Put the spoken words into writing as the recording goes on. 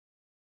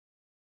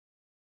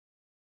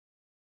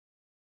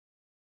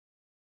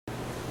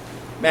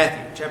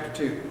Matthew chapter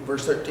 2,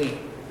 verse 13.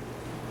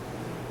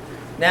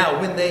 Now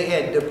when they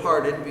had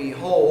departed,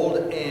 behold,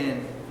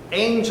 an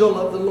angel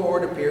of the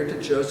Lord appeared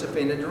to Joseph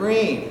in a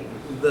dream.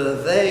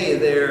 The they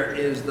there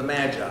is the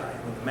Magi.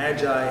 When the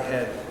Magi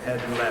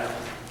had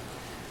left,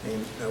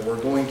 and we're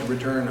going to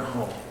return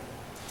home.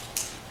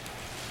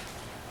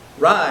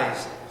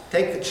 Rise,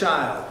 take the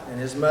child and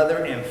his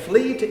mother and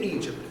flee to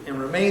Egypt and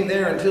remain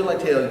there until I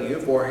tell you,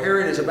 for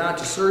Herod is about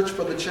to search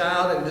for the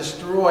child and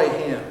destroy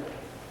him.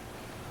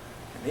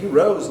 And he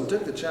rose and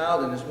took the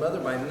child and his mother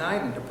by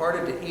night and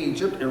departed to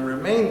Egypt and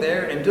remained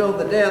there until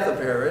the death of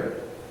Herod.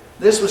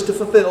 This was to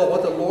fulfill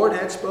what the Lord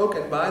had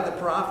spoken by the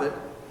prophet,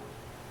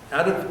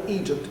 out of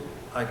Egypt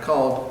I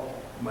called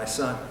my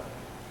son.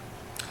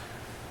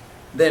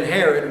 Then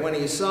Herod, when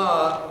he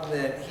saw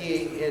that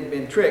he had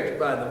been tricked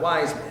by the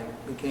wise men,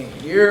 became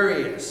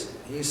furious.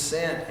 He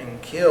sent and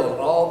killed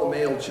all the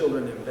male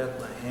children in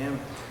Bethlehem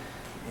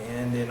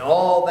and in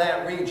all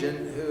that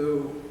region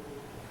who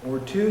were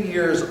 2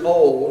 years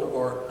old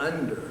or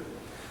under,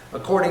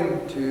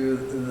 according to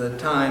the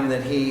time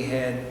that he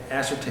had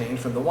ascertained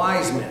from the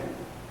wise men.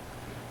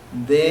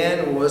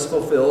 Then was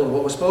fulfilled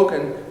what was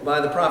spoken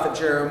by the prophet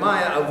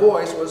Jeremiah. A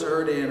voice was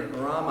heard in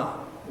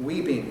Ramah,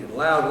 weeping and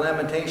loud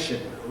lamentation.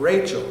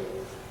 Rachel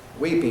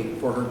weeping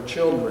for her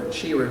children.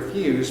 She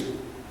refused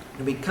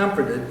to be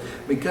comforted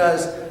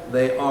because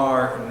they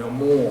are no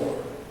more.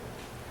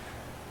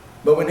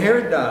 But when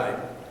Herod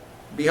died,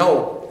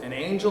 behold, an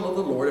angel of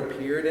the Lord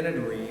appeared in a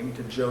dream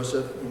to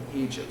Joseph in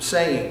Egypt,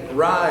 saying,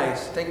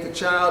 Rise, take the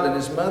child and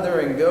his mother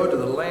and go to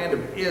the land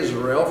of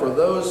Israel, for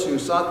those who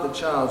sought the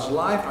child's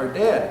life are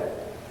dead.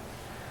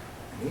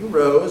 And he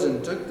rose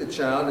and took the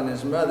child and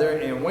his mother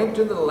and went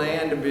to the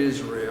land of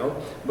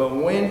Israel. But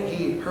when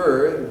he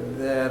heard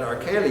that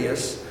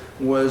Archelaus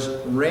was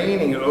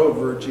reigning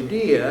over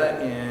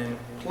Judea in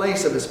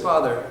place of his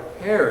father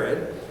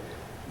Herod,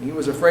 he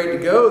was afraid to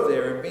go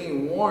there, and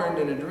being warned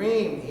in a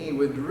dream, he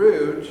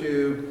withdrew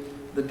to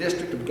the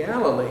district of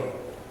Galilee.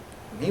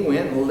 And he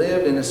went and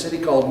lived in a city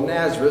called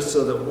Nazareth,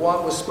 so that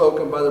what was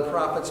spoken by the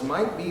prophets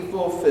might be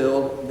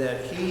fulfilled,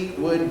 that he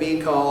would be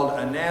called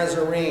a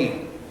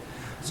Nazarene.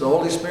 So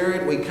Holy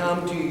Spirit, we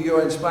come to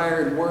your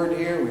inspired word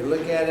here. We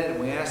look at it and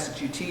we ask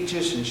that you teach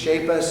us and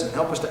shape us and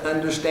help us to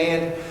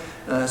understand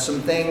some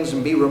things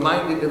and be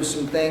reminded of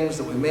some things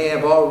that we may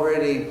have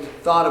already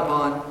thought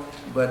upon.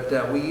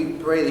 But we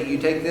pray that you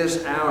take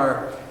this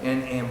hour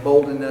and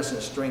embolden us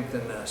and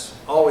strengthen us.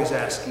 Always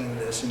asking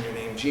this in your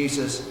name,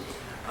 Jesus.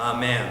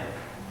 Amen.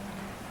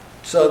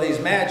 So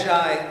these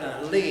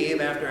Magi leave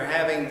after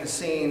having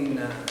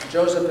seen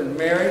Joseph and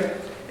Mary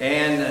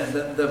and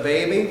the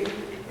baby.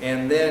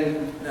 And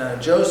then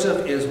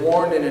Joseph is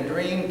warned in a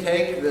dream,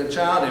 take the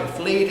child and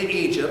flee to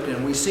Egypt.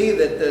 And we see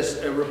that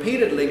this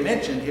repeatedly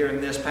mentioned here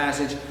in this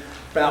passage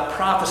about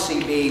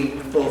prophecy being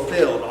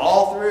fulfilled.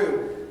 All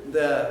through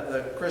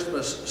the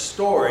Christmas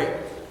story,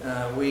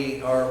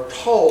 we are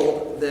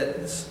told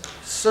that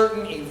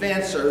certain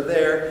events are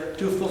there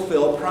to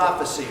fulfill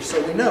prophecy.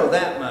 So we know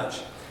that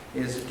much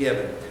is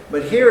given.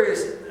 But here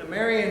is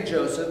Mary and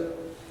Joseph.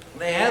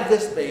 They have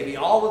this baby,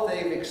 all that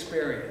they've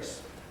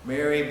experienced.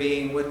 Mary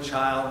being with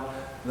child,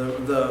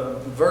 the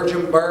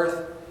virgin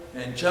birth,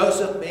 and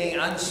Joseph being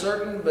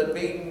uncertain but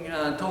being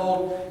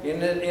told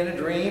in a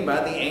dream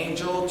by the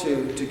angel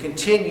to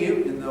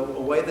continue in the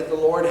way that the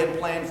Lord had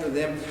planned for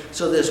them.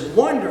 So this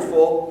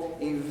wonderful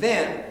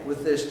event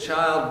with this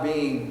child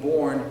being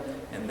born,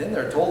 and then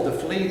they're told to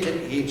flee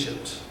to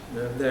Egypt.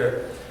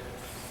 They're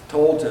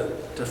told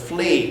to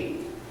flee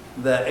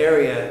the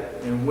area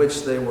in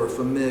which they were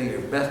familiar,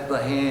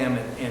 Bethlehem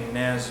and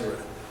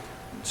Nazareth.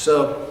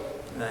 So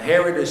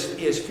Herod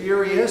is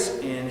furious,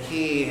 and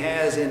he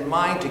has in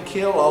mind to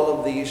kill all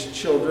of these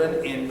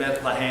children in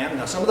Bethlehem.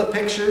 Now, some of the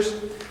pictures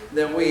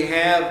that we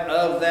have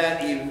of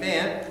that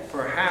event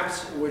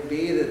perhaps would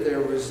be that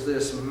there was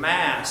this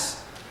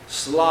mass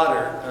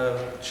slaughter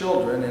of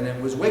children, and it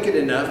was wicked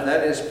enough,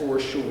 that is for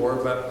sure.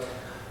 But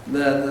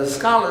the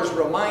scholars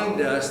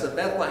remind us that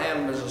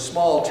Bethlehem is a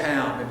small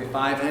town, maybe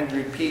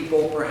 500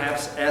 people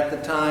perhaps at the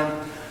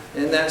time.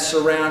 In that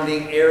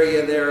surrounding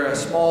area there, a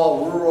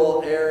small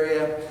rural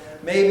area.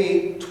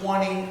 Maybe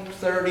 20,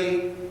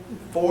 30,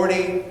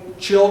 40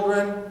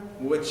 children,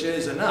 which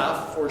is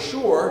enough for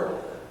sure,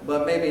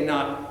 but maybe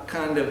not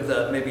kind of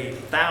the maybe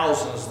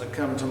thousands that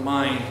come to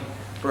mind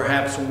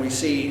perhaps when we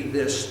see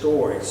this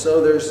story.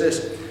 So there's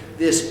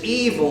this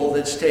evil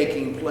that's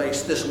taking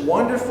place, this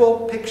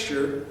wonderful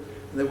picture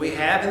that we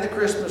have in the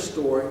Christmas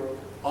story,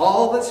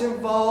 all that's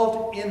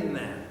involved in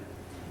that.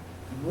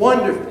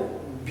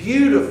 Wonderful,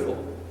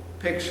 beautiful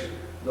picture.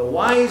 The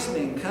wise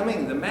men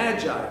coming, the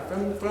Magi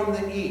from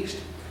the east.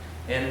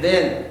 And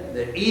then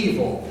the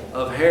evil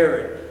of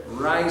Herod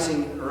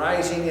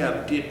rising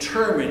up,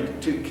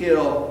 determined to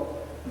kill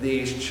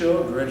these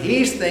children.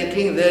 He's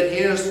thinking that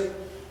his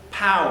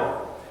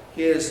power,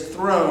 his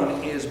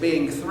throne is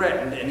being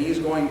threatened, and he's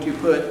going to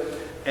put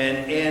an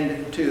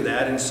end to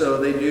that. And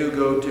so they do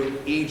go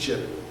to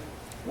Egypt.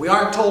 We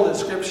aren't told in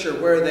Scripture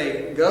where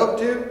they go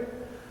to,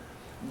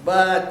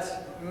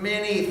 but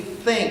many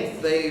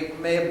think they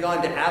may have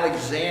gone to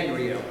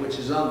Alexandria, which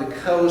is on the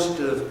coast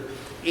of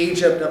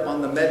Egypt up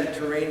on the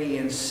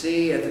Mediterranean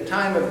Sea. At the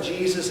time of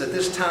Jesus, at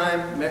this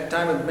time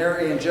of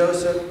Mary and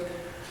Joseph,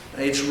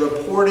 it's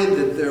reported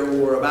that there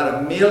were about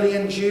 1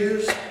 million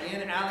Jews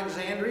in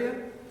Alexandria.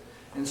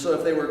 And so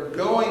if they were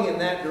going in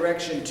that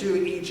direction to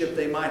Egypt,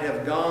 they might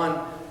have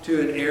gone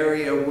to an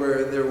area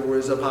where there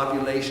was a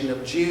population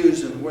of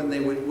Jews and when they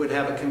would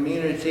have a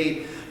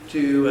community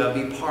to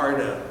be part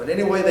of. But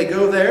anyway, they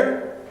go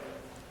there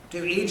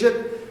to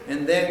Egypt,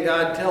 and then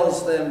God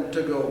tells them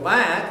to go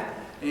back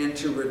and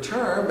to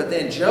return. But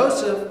then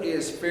Joseph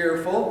is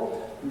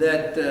fearful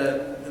that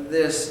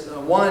this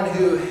one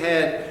who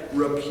had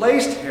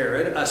replaced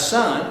Herod, a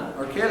son,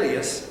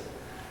 Archelaus,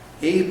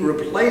 he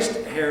replaced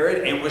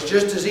Herod and was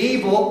just as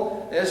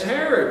evil as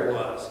Herod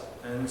was.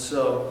 And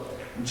so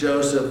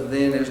Joseph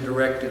then is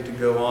directed to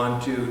go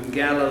on to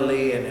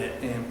Galilee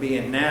and be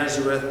in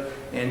Nazareth,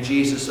 and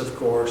Jesus, of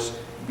course,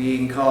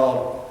 being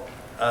called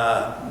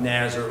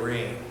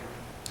Nazarene.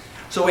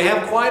 So we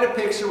have quite a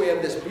picture. We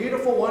have this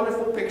beautiful,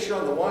 wonderful picture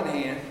on the one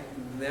hand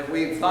that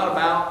we've thought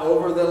about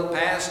over the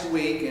past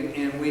week,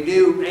 and we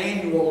do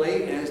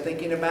annually as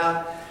thinking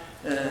about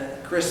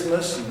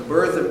Christmas and the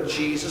birth of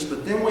Jesus.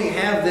 But then we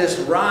have this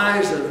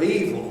rise of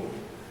evil.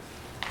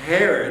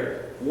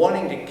 Herod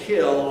wanting to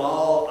kill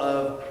all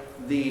of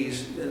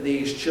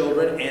these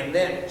children, and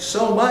then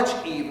so much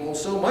evil,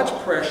 so much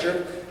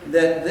pressure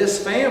that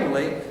this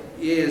family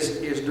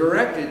is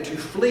directed to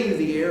flee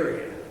the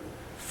area.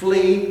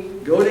 Flee,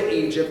 go to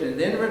Egypt, and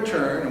then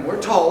return. And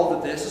we're told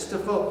that this is to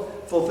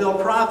fulfill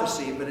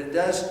prophecy, but it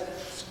does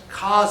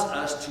cause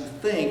us to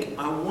think,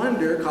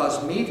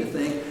 cause me to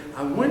think,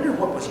 I wonder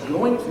what was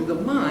going through the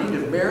mind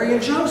of Mary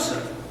and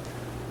Joseph.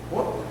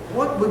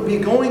 What would be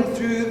going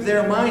through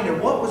their mind,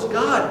 and what was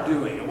God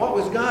doing? And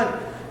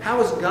how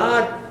was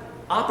God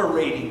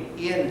operating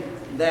in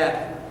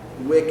that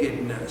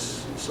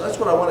wickedness? So that's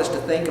what I want us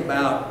to think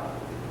about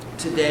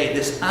today.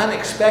 This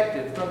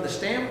unexpected, from the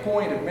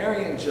standpoint of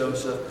Mary and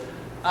Joseph,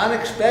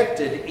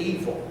 unexpected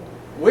evil.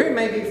 We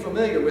may be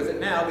familiar with it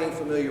now, being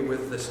familiar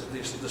with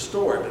the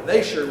story, but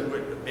they sure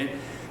wouldn't have been.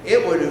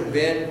 It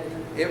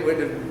would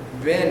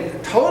have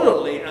been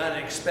totally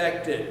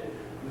unexpected.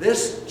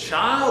 This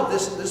child,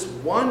 this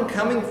one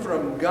coming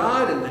from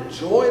God, and the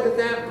joy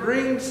that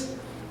brings,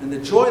 and the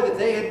joy that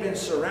they had been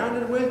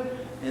surrounded with,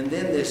 and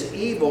then this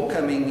evil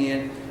coming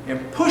in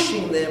and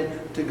pushing them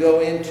to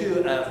go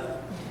into a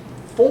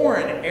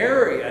foreign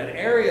area, an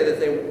area that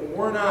they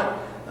were not,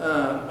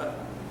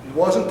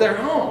 wasn't their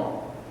home.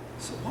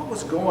 So what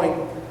was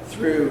going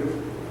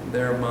through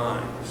their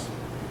minds?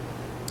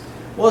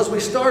 Well, as we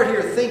start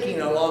here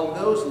thinking along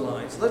those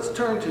lines, let's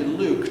turn to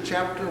Luke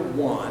chapter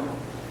 1.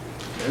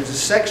 There's a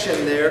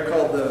section there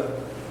called the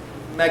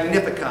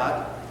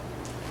Magnificat.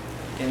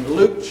 In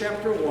Luke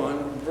chapter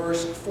 1,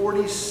 verse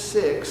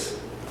 46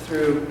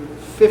 through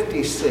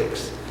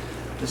 56.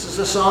 This is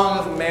a song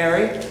of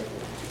Mary.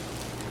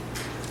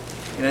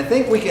 And I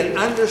think we can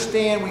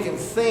understand, we can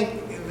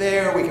think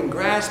there, we can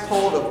grasp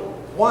hold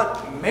of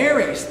what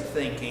Mary's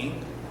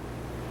thinking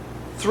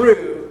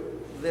through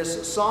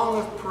this song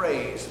of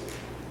praise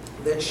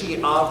that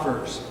she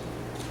offers.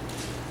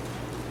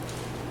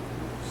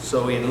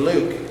 So in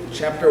Luke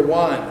chapter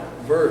 1,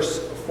 verse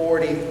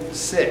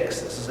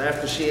 46, this is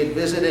after she had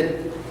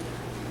visited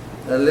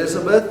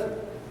Elizabeth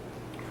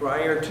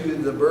prior to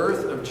the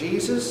birth of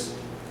Jesus.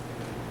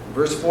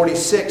 Verse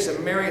 46,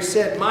 and Mary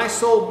said, "My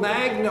soul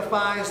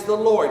magnifies the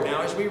Lord."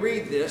 Now as we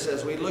read this,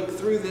 as we look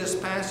through this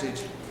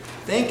passage,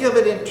 think of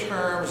it in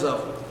terms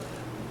of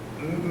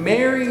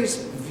Mary's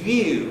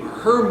view,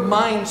 her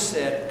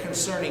mindset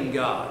concerning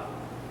God.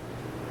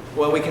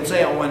 Well, we can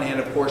say on one hand,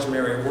 of course,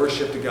 Mary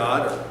worshipped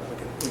God, or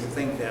we can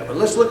think that. But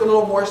let's look a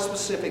little more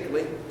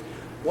specifically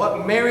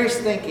what Mary's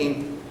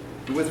thinking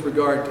with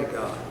regard to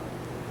God.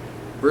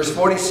 Verse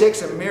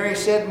 46, and Mary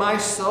said, "My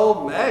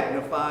soul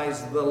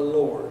magnifies the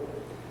Lord,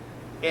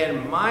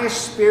 and my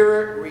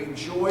spirit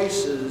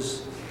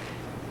rejoices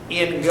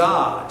in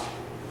God,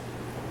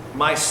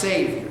 my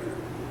Savior.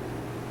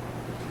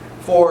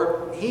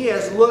 For he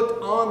has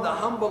looked on the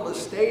humble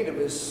estate of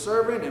his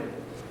servant, and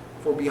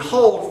for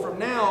behold, from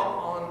now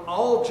on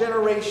all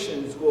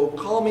generations will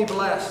call me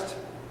blessed.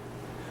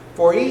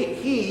 For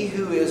he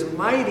who is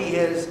mighty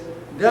has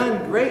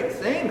done great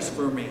things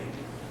for me,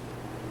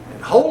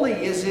 and holy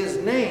is his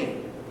name.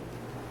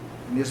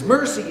 And his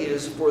mercy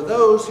is for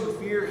those who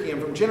fear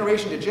him. From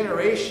generation to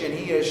generation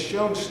he has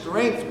shown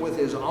strength with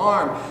his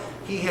arm.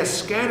 He has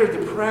scattered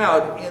the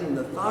proud in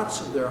the thoughts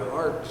of their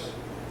hearts.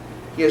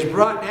 He has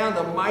brought down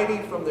the mighty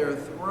from their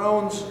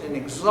thrones and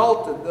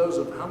exalted those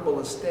of humble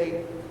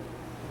estate.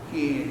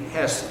 He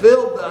has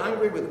filled the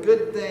hungry with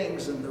good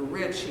things, and the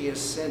rich he has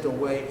sent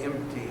away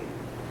empty.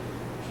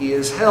 He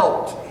has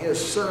helped his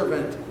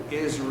servant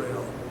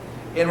Israel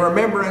in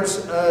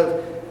remembrance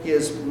of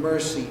his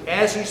mercy,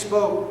 as he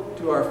spoke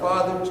to our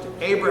fathers, to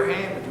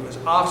Abraham, and to his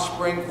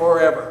offspring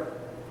forever."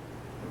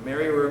 And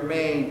Mary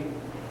remained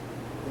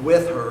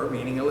with her,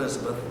 meaning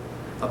Elizabeth,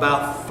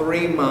 about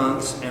 3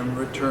 months and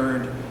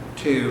returned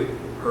to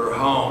her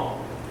home.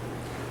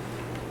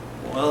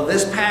 Well,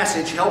 this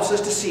passage helps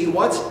us to see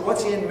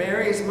what's in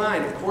Mary's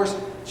mind. Of course,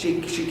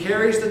 she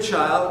carries the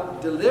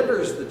child,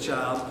 delivers the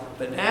child,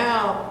 but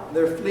now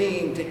they're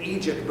fleeing to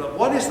Egypt. But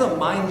what is the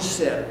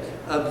mindset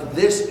of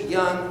this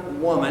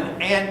young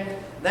woman? And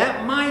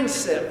that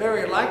mindset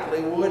very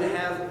likely would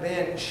have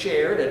been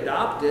shared,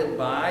 adopted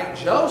by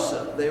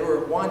Joseph. They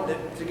were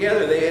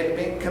together. They had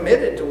been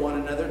committed to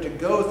one another to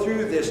go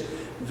through this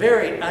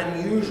very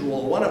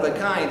unusual,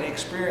 one-of-a-kind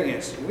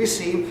experience. We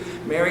see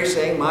Mary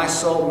saying, "My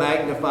soul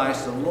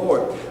magnifies the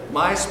Lord.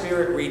 My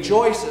spirit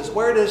rejoices."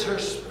 Where does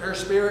her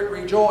spirit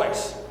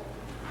rejoice?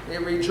 It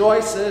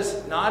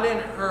rejoices not in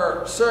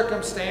her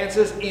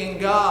circumstances, in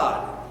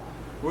God.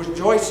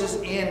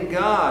 Rejoices in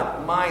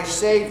God, my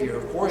Savior.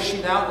 Of course,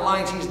 she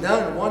outlines He's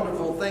done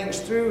wonderful things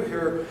through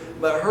her,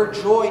 but her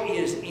joy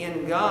is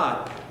in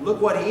God.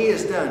 Look what He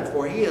has done,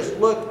 for He has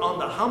looked on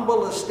the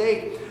humble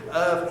estate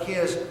of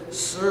His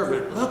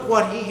servant. Look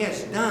what He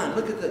has done.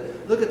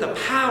 Look at the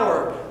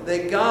power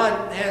that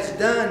God has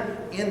done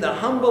in the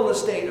humble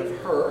estate of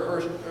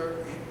her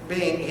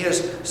being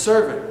His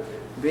servant,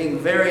 being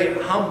very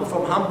humble,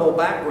 from humble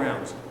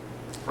backgrounds,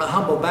 a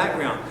humble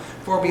background.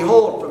 "For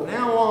behold, from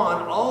now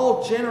on,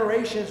 all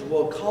generations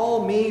will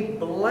call me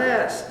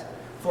blessed.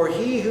 For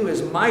He who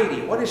is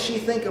mighty." What does she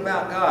think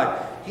about God?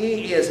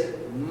 He is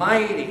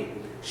mighty.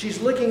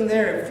 She's looking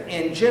there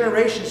in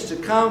generations to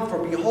come, for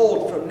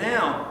behold, from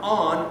now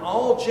on,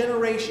 all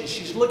generations.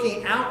 She's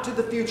looking out to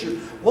the future.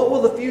 What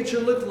will the future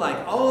look like?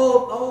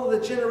 All the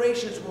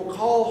generations will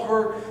call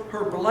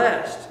her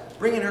blessed,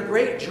 bringing her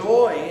great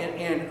joy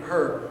in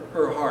her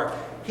heart.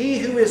 "He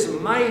who is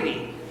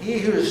mighty, He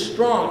who is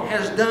strong,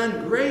 has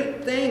done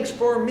great things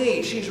for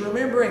me." She's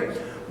remembering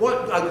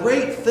what a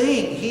great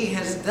thing He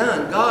has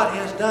done, God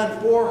has done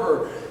for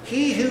her.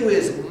 He who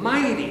is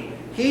mighty,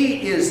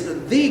 He is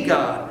the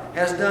God,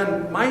 has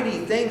done mighty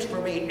things for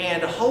me,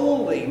 and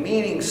holy,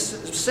 meaning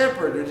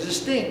separate or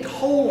distinct,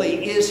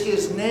 holy is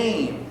His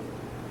name.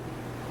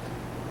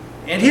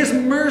 And His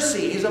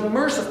mercy, He's a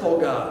merciful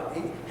God.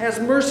 He has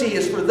mercy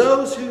is for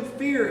those who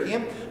fear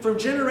Him from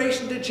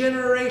generation to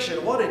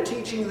generation. What a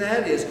teaching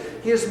that is.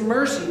 His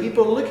mercy,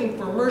 people looking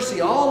for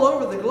mercy all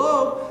over the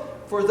globe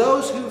for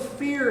those who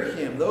fear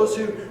Him, those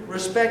who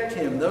respect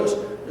Him, those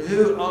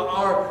who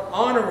are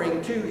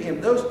honoring to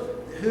Him, those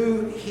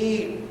who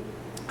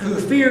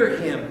fear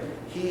Him.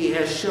 He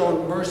has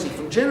shown mercy.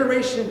 From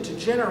generation to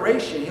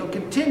generation, He'll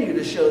continue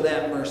to show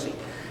that mercy.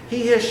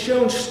 He has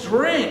shown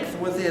strength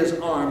with His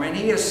arm, and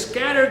He has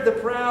scattered the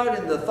proud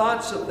in the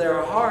thoughts of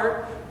their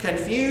heart,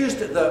 confused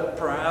the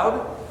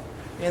proud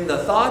in the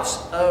thoughts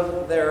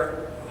of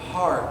their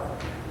heart.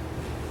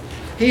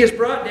 He has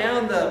brought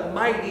down the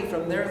mighty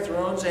from their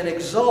thrones and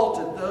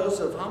exalted those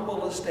of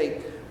humble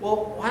estate.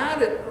 Well,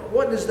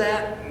 what does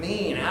that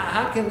mean?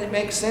 How can it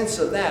make sense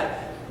of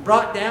that?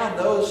 Brought down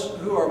those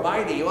who are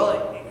mighty.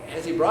 Well,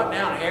 has He brought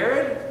down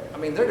Herod? I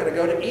mean, they're going to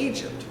go to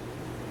Egypt.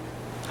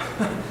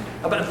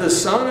 About the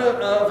son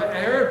of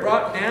Herod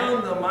brought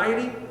down the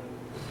mighty.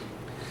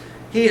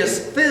 He has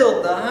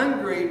filled the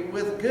hungry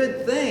with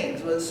good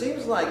things. Well, it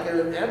seems like there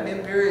have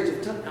been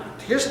periods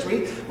of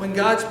history when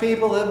God's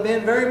people have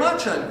been very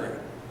much hungry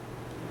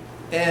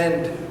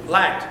and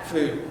lacked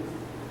food.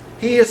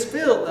 He has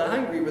filled the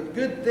hungry with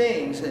good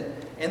things,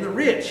 and the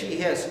rich He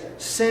has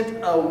sent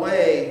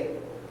away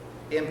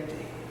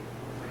empty.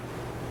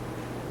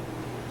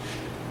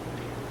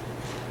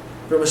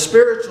 From a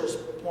spiritual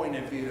point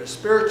of view, a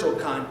spiritual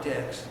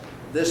context,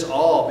 this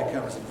all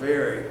becomes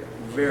very,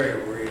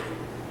 very real.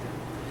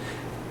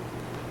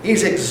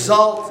 He's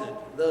exalted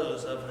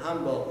those of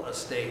humble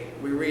estate.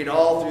 We read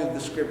all through the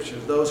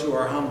Scriptures, those who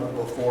are humble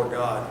before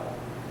God.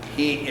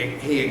 He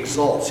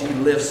exalts, He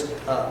lifts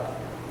up.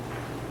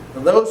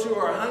 And those who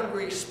are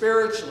hungry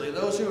spiritually,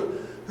 those who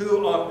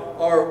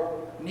are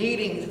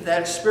needing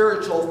that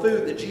spiritual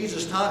food that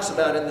Jesus talks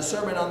about in the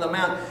Sermon on the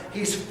Mount,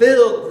 He's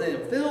filled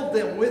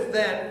them with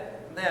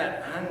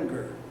that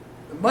hunger.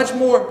 Much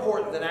more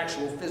important than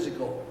actual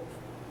physical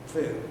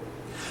food.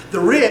 The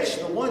rich,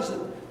 the ones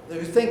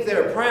who think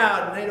they're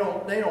proud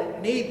and they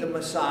don't need the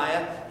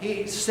Messiah,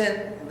 He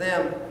sent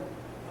them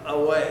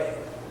away.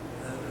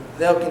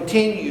 They'll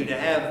continue to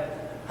have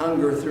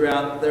hunger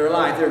throughout their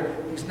life.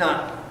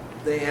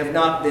 They have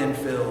not been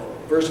filled.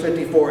 Verse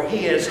 54,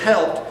 He has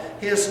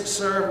helped His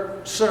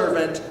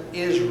servant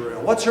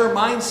Israel. What's her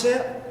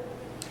mindset?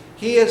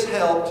 He has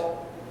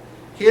helped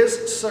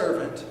His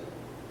servant.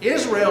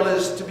 Israel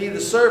is to be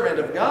the servant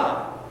of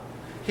God.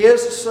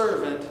 His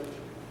servant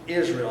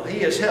Israel. He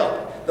has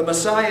helped. The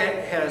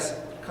Messiah has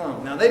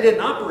come. Now, they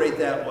didn't operate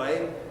that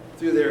way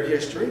through their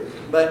history,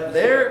 but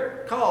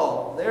they're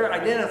called, they're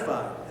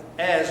identified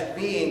as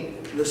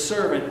being the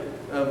servant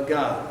of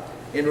God.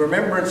 In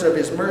remembrance of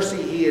His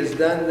mercy, He has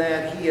done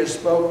that. He has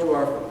spoke to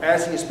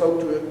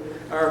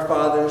our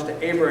fathers,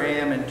 to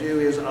Abraham, and to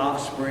his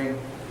offspring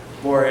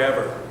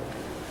forever.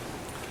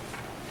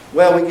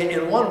 Well,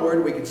 in one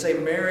word, we could say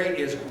Mary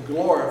is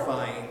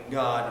glorifying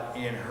God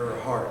in her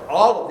heart.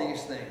 All of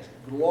these things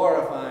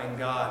glorifying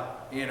God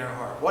in her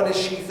heart. What does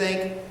she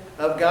think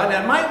of God?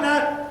 Now, it might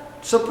not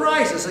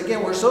surprise us.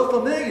 Again, we're so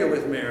familiar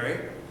with Mary.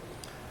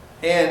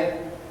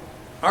 And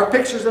our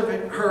pictures of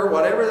her,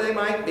 whatever they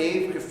might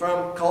be,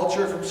 from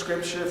culture, from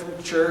Scripture,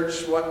 from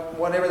church,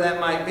 whatever that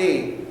might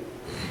be.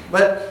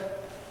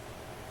 But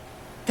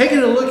taking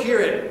a look here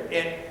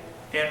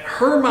at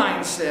her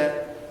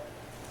mindset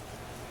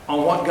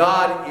on what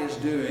God is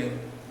doing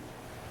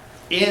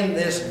in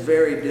this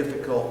very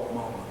difficult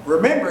moment.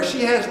 Remember,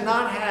 she has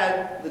not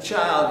had the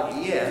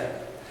child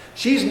yet.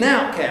 She's an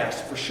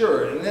outcast for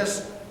sure. In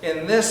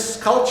this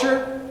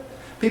culture,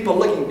 people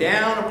looking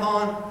down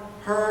upon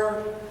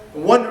her,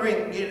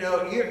 wondering,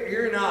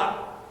 you're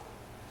not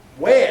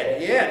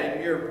wed yet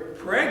and you're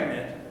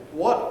pregnant.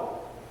 What?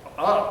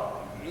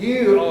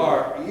 You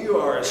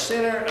are a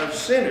sinner of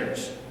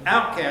sinners,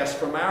 outcast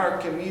from our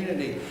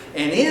community.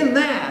 And in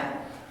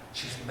that,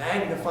 she's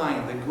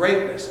magnifying the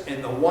greatness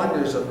and the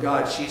wonders of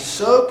God. She's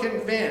so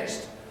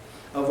convinced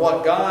of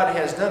what God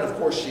has done. Of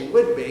course she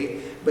would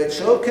be, but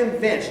so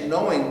convinced,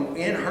 knowing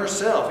in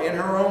herself, in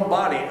her own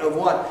body, of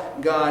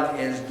what God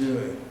is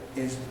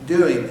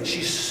doing.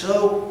 She's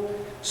so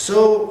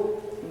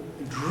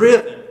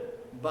driven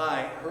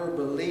by her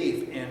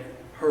belief and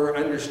her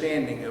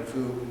understanding of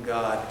who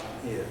God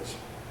is.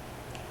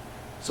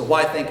 So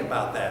why think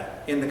about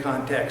that in the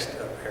context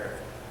of Herod?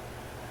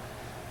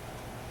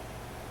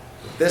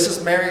 This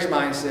is Mary's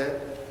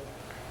mindset.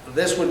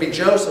 This would be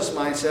Joseph's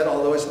mindset,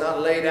 although it's not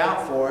laid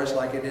out for us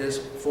like it is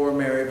for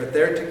Mary. But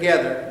they're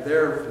together.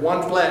 They're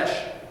one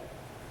flesh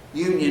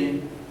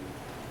union.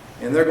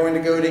 And they're going to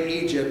go to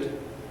Egypt.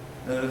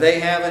 They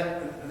haven't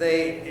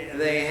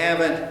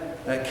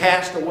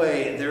cast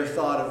away their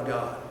thought of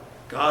God.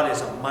 God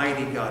is a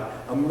mighty God,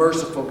 a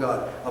merciful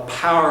God, a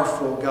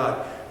powerful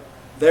God.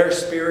 Their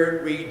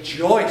spirit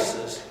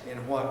rejoices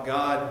in what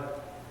God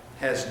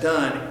has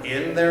done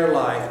in their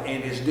life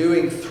and is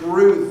doing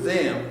through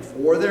them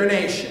for their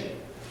nation.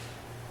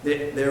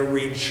 They're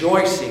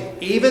rejoicing,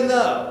 even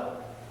though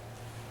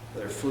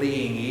they're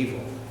fleeing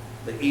evil,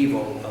 the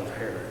evil of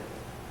Herod.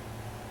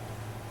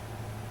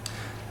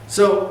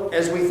 So,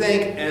 as we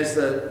think, as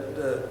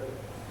the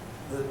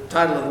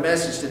title of the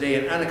message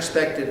today, An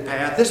Unexpected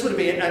Path, this would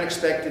be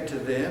unexpected to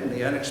them,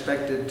 the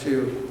unexpected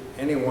to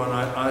anyone,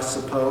 I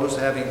suppose,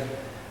 having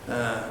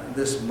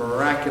this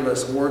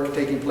miraculous work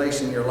taking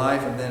place in your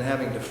life and then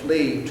having to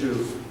flee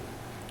to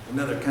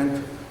another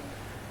country.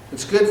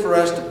 It's good for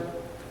us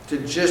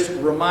to just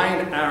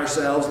remind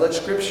ourselves, let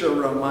Scripture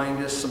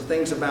remind us some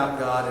things about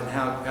God and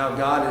how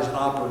God is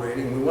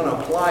operating. We want to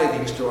apply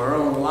these to our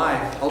own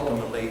life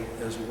ultimately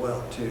as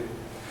well too.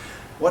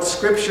 What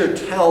Scripture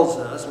tells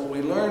us, what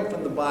we learn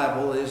from the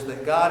Bible, is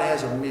that God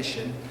has a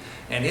mission,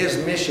 and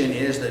His mission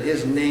is that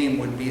His name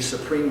would be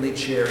supremely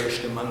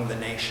cherished among the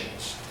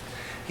nations.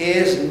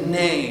 His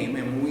name,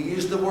 and when we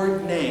use the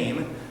word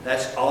name,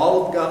 that's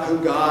all of God,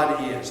 who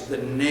God is. The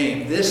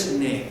name, this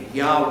name,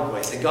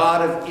 Yahweh, the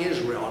God of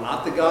Israel,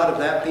 not the God of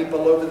that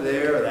people over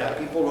there or that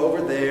people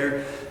over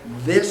there.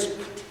 This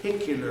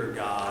particular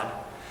God,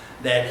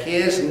 that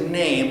His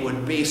name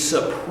would be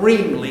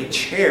supremely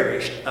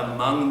cherished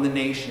among the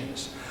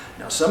nations.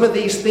 Now, some of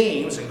these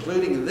themes,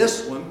 including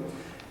this one,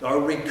 are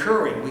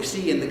recurring. We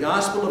see in the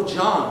Gospel of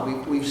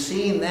John, we've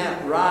seen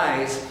that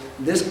rise,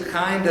 this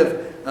kind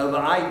of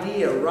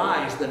idea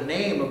rise, the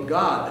name of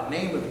God, the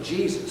name of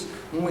Jesus.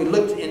 When we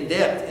looked in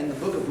depth in the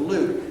book of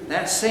Luke,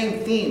 that same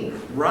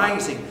theme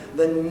rising,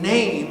 the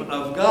name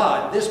of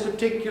God, this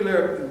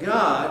particular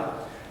God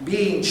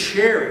being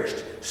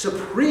cherished,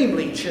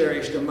 supremely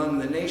cherished among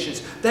the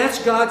nations.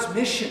 That's God's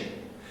mission.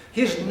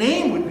 His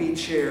name would be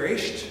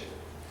cherished,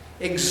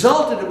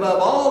 exalted above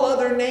all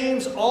other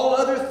names, all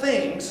other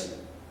things,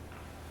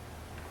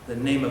 the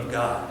name of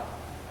God.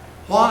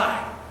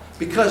 Why?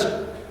 Because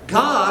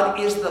God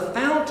is the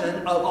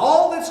fountain of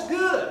all that's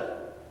good.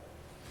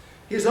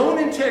 His own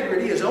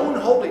integrity, His own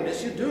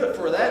holiness, you do it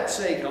for that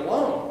sake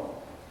alone.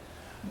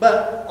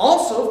 But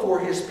also for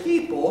His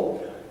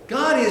people,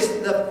 God is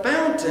the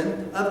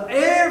fountain of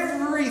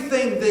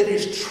everything that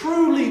is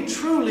truly,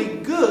 truly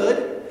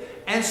good.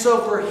 And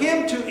so for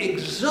Him to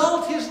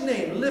exalt His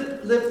name,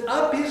 lift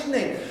up His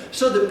name,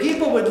 so that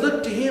people would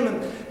look to Him,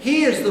 and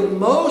He is the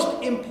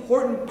most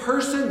important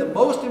person, the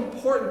most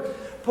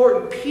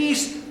important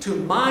piece to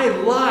my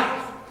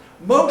life,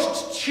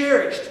 most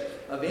cherished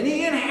of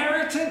any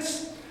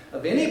inheritance,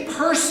 of any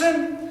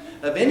person,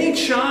 of any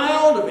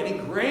child, of any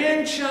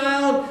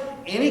grandchild,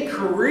 any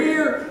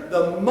career,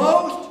 the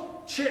most,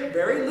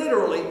 very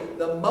literally,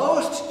 the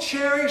most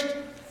cherished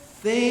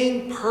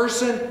thing,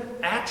 person,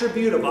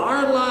 attribute of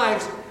our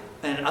lives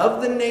and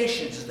of the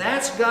nations.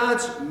 That's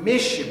God's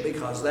mission,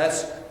 because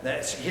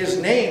that's His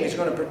name. He's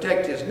going to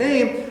protect His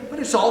name, but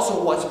it's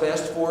also what's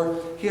best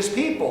for His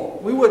people.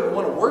 We wouldn't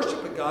want to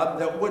worship a God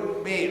that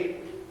wouldn't be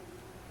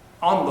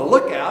on the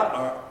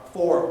lookout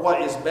for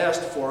what is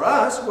best for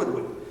us, would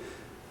we?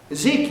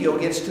 Ezekiel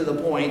gets to the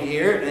point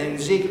here in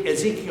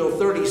Ezekiel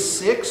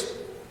 36,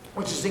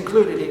 which is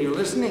included in your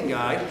listening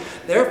guide.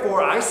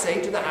 Therefore I say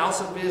to the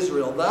house of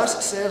Israel,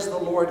 thus says the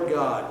Lord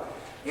God,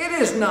 It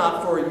is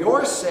not for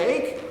your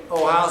sake,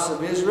 O house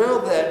of Israel,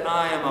 that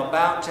I am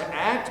about to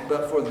act,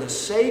 but for the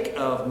sake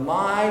of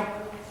my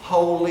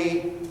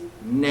holy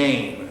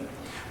name,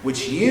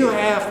 which you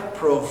have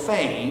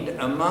profaned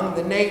among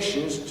the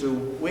nations to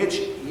which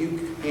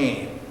you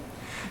came.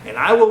 And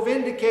I will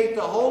vindicate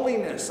the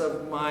holiness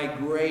of my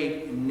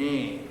great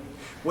name,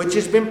 which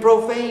has been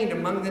profaned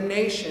among the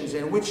nations,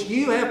 and which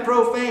you have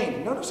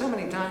profaned. Notice how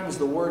many times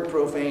the word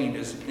profaned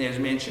is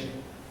mentioned.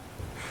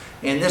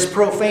 And this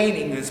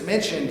profaning that's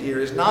mentioned here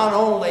is not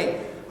only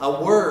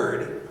a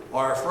word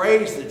or a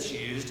phrase that's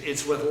used,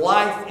 it's with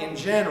life in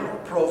general.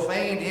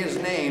 Profaned his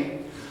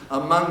name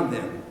among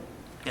them.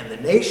 And the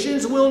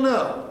nations will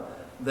know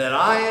that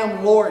I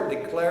am Lord,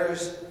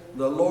 declares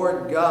the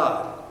Lord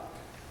God,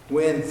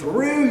 when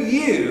through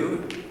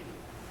you,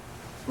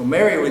 well,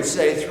 Mary would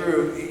say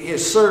through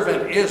his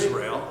servant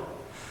Israel,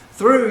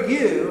 through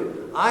you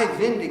I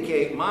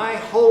vindicate my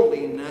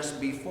holiness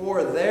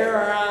before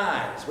their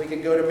eyes. We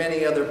could go to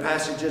many other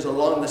passages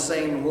along the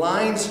same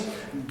lines.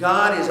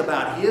 God is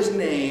about his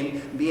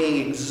name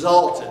being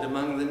exalted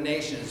among the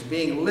nations,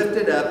 being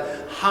lifted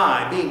up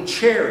high, being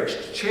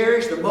cherished.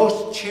 Cherished, the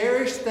most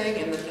cherished thing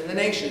in the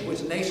nations,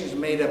 which the nations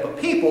made up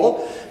of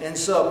people. And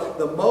so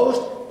the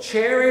most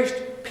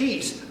cherished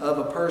piece of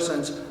a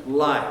person's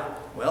life.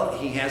 Well,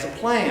 he has a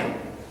plan.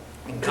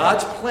 And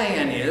God's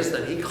plan is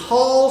that he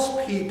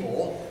calls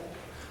people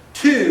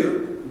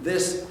to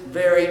this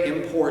very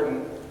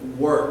important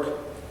work.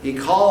 He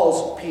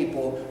calls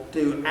people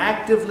to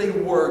actively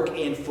work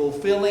in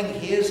fulfilling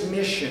his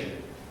mission.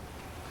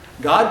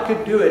 God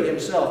could do it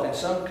himself in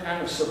some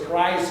kind of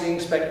surprising,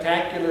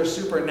 spectacular,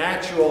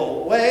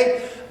 supernatural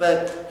way,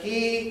 but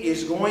he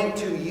is going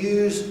to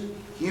use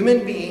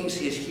human beings,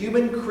 his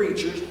human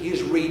creatures,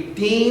 his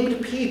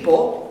redeemed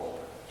people,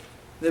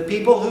 the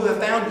people who have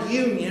found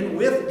union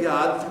with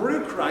God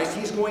through Christ.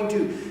 He's going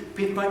to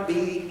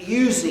be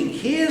using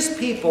his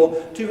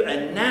people to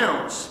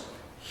announce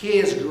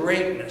his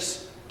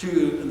greatness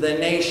to the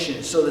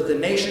nations so that the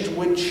nations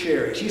would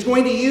cherish. He's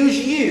going to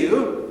use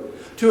you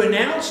to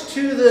announce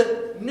to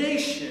the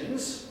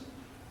nations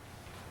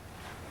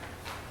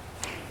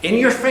in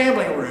your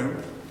family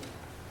room,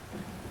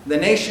 the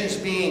nations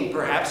being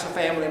perhaps a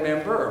family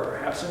member or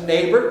perhaps a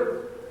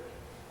neighbor.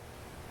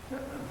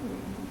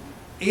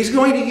 He's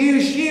going to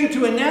use you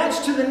to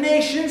announce to the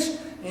nations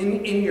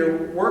in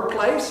your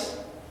workplace.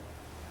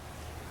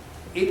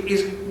 It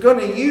is going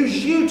to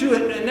use you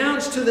to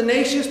announce to the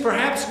nations,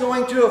 perhaps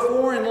going to a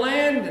foreign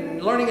land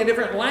and learning a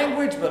different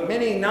language, but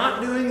many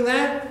not doing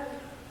that.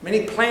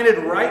 Many planted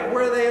right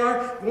where they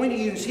are. Going to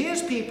use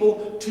his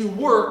people to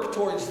work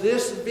towards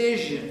this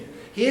vision.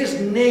 His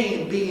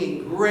name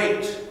being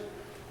great.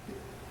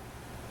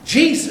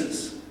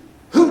 Jesus,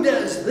 who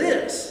does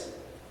this?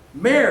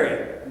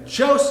 Mary,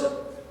 Joseph,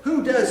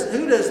 who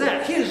does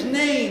that? His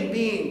name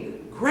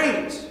being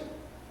great.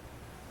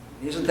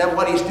 Isn't that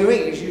what he's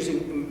doing? He's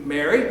using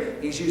Mary.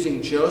 He's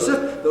using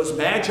Joseph. Those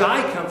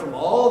Magi come from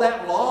all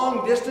that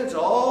long distance,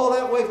 all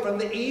that way from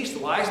the east,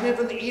 wise men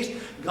from the east.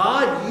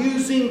 God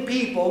using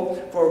people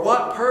for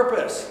what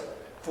purpose?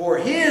 For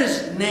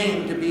his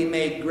name to be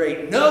made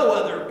great. No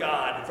other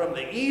God from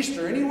the east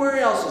or anywhere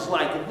else is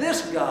like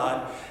this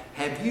God.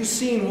 Have you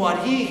seen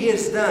what he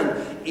has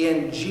done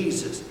in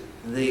Jesus?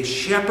 The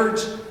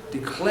shepherds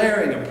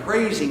declaring and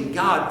praising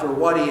God for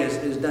what he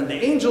has done.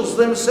 The angels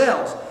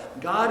themselves.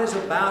 God is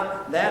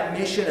about that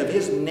mission of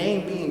his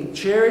name being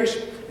cherished,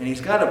 and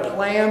he's got a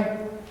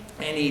plan,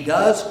 and he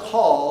does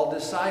call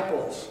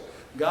disciples.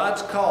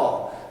 God's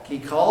call. He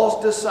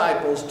calls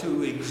disciples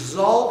to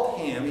exalt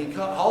him. He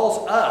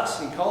calls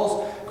us. He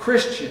calls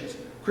Christians,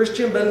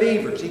 Christian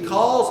believers. He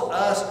calls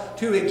us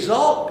to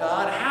exalt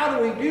God. How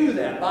do we do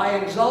that? By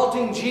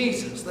exalting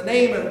Jesus, the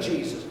name of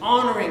Jesus,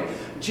 honoring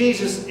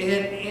Jesus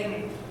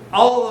in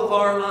all of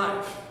our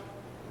life.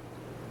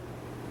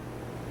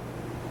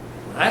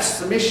 That's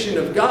the mission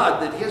of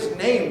God, that his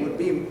name would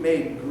be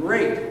made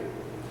great.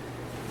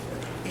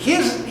 He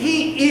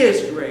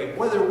is great,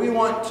 whether we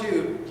want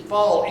to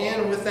fall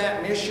in with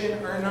that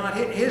mission or not.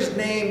 His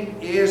name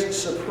is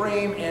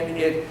supreme, and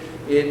it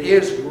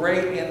is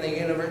great in the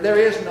universe. There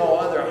is no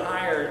other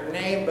higher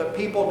name, but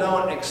people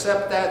don't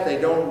accept that. They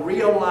don't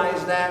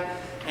realize that.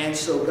 And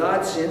so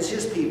God sends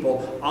his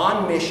people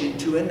on mission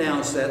to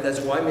announce that. That's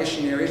why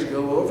missionaries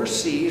go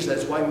overseas.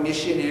 That's why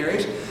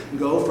missionaries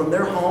go from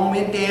their home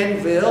in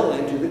Danville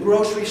into the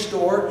grocery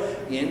store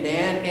in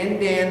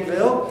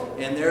Danville.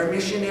 And there are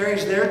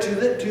missionaries there to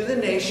the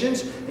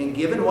nations. And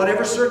given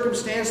whatever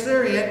circumstance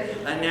they're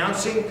in,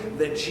 announcing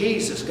that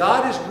Jesus,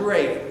 God is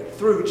great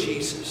through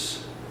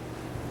Jesus.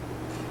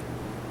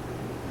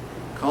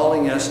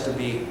 Calling us to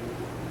be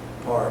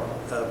part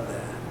of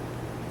that.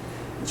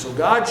 And so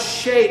God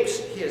shapes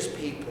his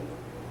people.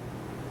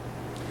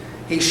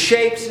 He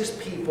shapes his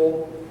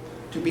people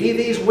to be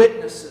these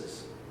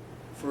witnesses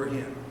for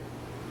him.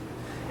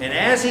 And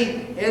as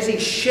he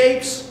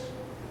shapes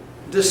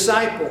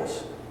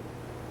disciples,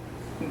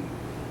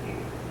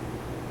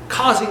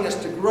 causing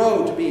us to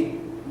grow to be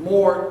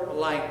more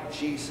like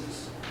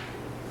Jesus,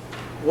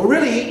 Well,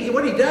 really,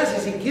 what he does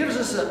is he gives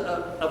us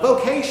a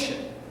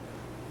vocation.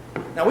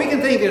 Now, we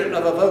can think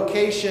of a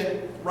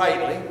vocation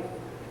rightly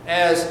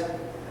as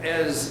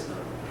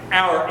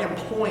our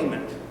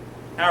employment,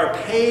 our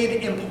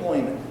paid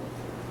employment.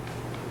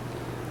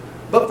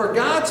 But for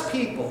God's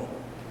people,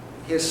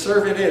 His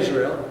servant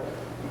Israel,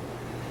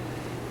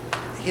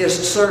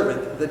 His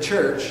servant, the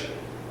church,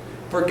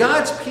 for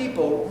God's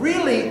people,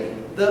 really,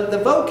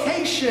 the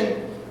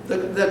vocation,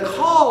 the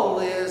call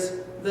is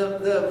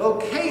the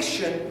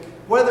vocation,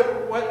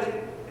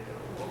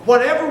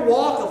 whatever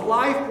walk of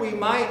life we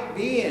might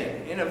be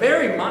in a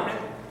very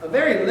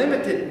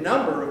limited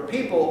number of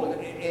people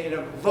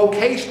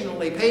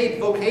vocationally, paid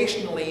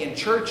vocationally in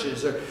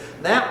churches or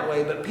that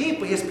way, but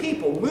people, His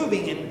people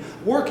moving and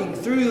working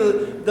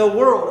through the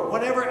world,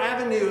 whatever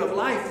avenue of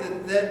life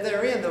that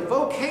they're in, the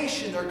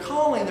vocation, their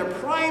calling, their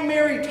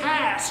primary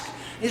task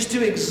is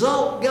to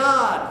exalt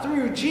God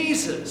through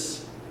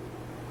Jesus.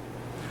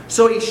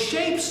 So He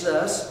shapes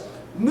us,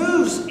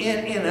 moves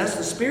in us,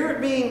 the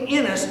Spirit being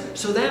in us,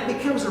 so that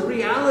becomes a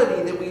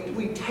reality that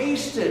we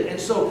taste it. And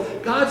so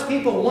God's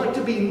people want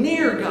to be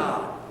near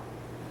God.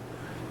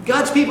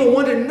 God's people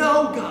want to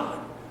know God.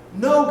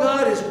 Know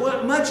God as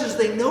much as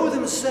they know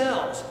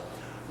themselves.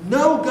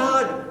 Know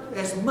God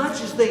as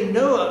much as they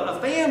know a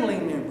family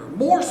member,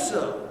 more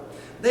so.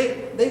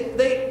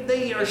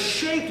 They are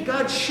shaped,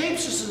 God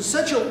shapes us in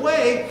such a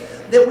way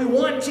that we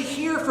want to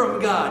hear from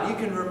God. You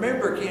can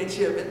remember, can't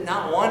you,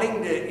 not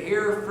wanting to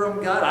hear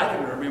from God? I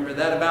can remember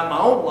that about my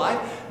own life.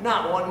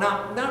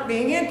 Not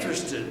being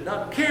interested,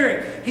 not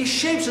caring. He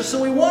shapes us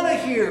so we want to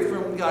hear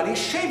from God. He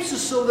shapes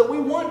us so that we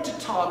want to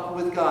talk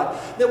with God,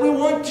 that we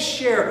want to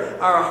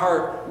share our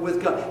heart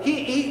with God.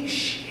 He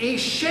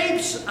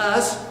shapes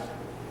us.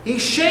 He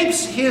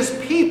shapes His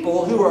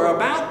people who are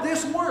about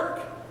this work.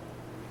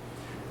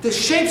 That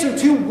shapes them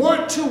to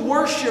want to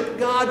worship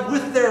God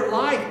with their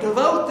life,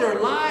 devote their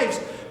lives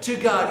to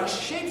God. He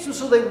shapes them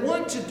so they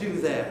want to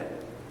do that.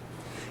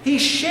 He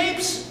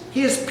shapes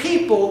His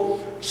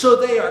people so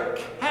they are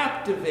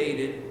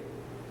captivated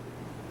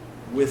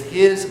with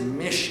His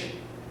mission.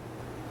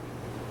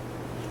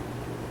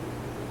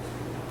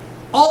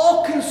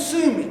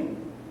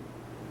 All-consuming.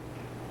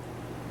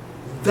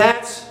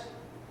 That's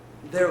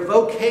their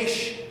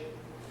vocation.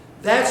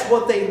 That's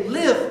what they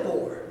live for.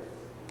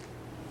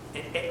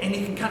 And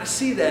you can kind of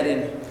see that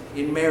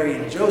in Mary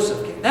and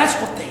Joseph. That's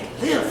what they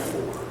live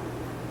for.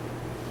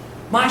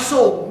 My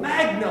soul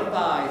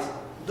magnifies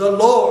the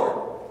Lord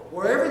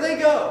wherever they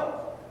go.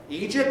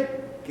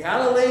 Egypt,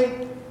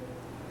 Galilee,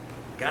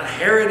 got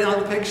Herod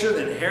on the picture,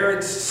 then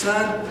Herod's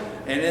son,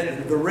 and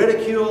then the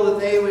ridicule that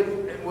they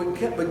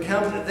would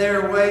come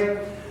their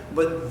way.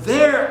 But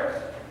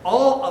they're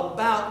all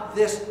about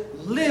this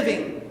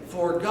living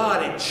for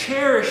God and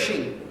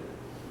cherishing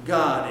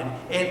God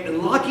and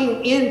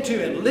locking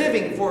into and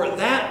living for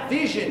that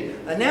vision,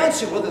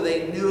 announcing whether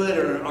they knew it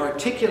or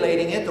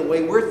articulating it the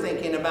way we're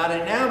thinking about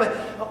it now.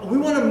 But we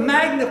want to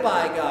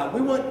magnify God.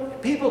 We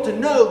want people to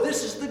know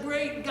this is the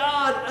great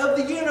God of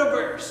the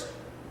universe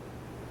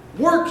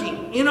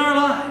working in our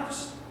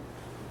lives.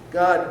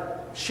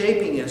 God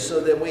shaping us so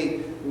that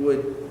we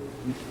would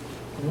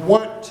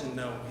want to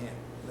know Him,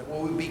 that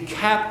we would be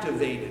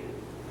captivated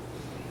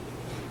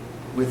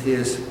with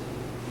His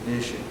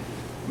vision.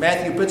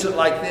 Matthew puts it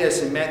like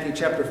this in Matthew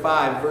chapter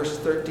 5, verses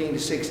 13 to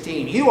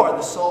 16. You are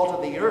the salt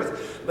of the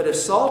earth, but if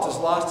salt has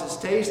lost its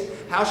taste,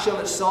 how shall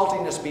its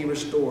saltiness be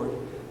restored?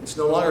 It's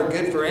no longer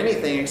good for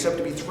anything except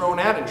to be thrown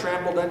out and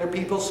trampled under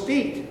people's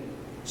feet.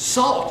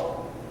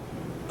 Salt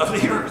of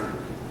the earth.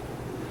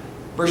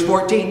 Verse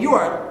 14, you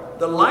are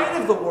the light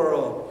of the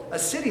world. A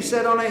city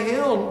set on a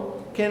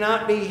hill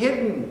cannot be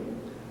hidden.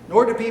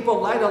 Nor do people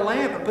light a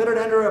lamp and put it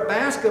under a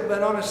basket,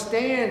 but on a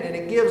stand, and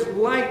it gives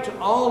light to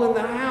all in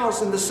the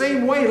house. In the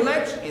same way,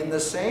 let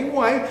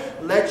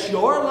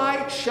your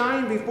light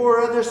shine before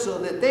others, so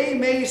that they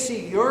may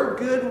see your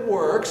good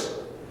works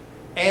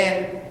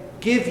and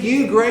give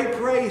you great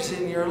praise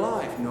in your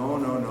life. No.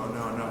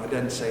 It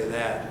doesn't say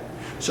that.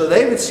 So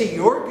they would see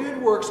your good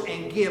works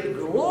and give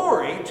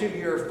glory to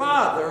your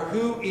Father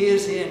who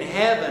is in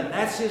heaven.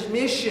 That's His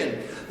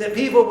mission, that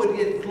people would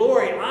give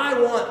glory. I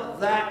want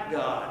that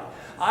God.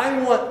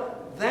 I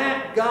want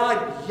that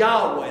God,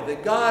 Yahweh, the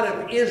God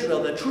of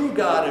Israel, the true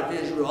God of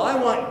Israel. I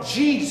want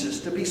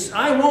Jesus to be,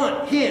 I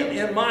want Him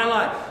in my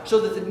life, so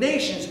that the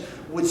nations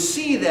would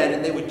see that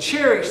and they would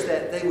cherish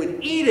that. They would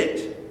eat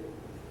it.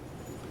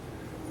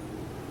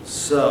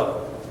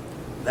 So,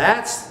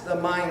 that's the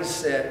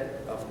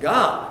mindset of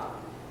God.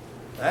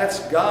 That's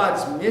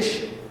God's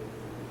mission.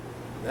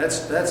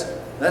 That's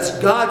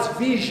God's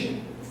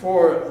vision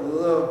for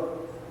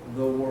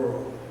the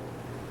world.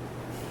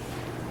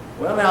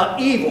 Well, now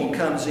evil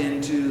comes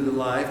into the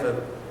life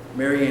of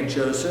Mary and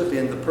Joseph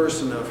in the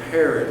person of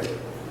Herod.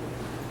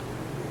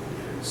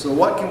 So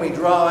what can we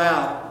draw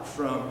out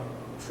from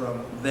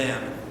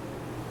them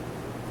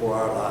for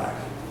our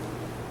life?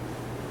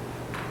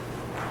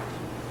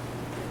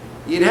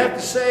 You'd have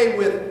to say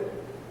with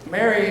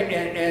Mary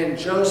and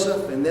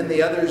Joseph, and then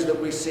the others that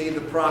we see, the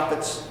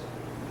prophets,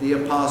 the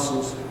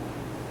apostles,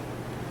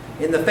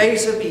 in the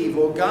face of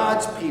evil,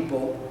 God's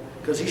people,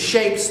 because He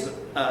shapes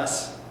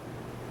us,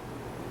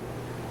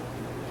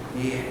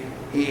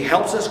 He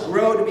helps us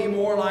grow to be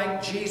more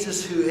like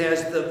Jesus, who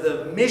has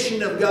the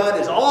mission of God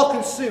is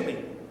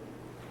all-consuming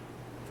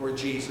for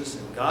Jesus.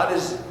 And God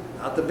is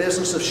not the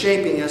business of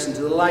shaping us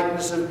into the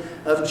likeness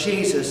of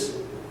Jesus.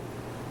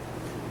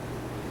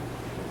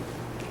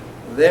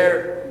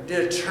 They're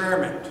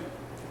determined.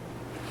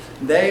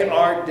 They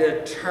are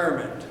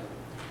determined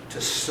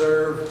to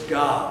serve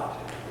God.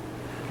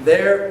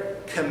 They're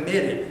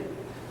committed.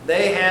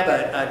 They have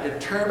a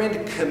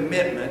determined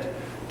commitment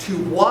to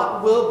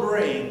what will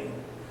bring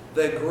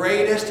the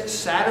greatest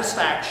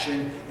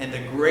satisfaction and the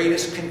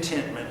greatest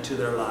contentment to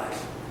their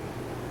life.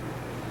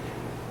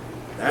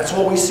 That's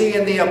what we see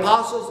in the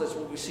apostles. That's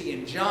what we see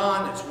in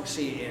John. That's what we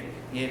see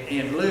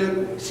in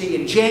Luke. We see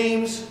in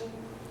James,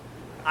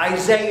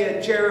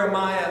 Isaiah,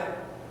 Jeremiah,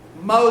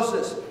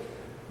 Moses.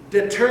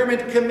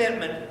 Determined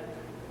commitment.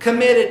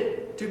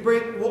 Committed to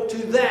bring to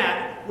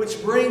that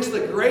which brings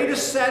the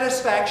greatest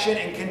satisfaction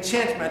and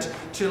contentment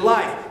to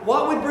life.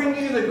 What would bring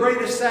you the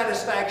greatest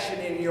satisfaction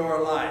in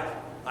your life?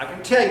 I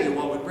can tell you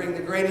what would bring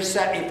the greatest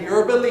satisfaction. If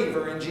you're a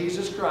believer in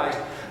Jesus Christ,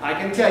 I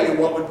can tell you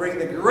what would bring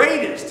the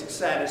greatest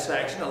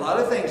satisfaction. A lot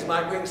of things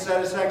might bring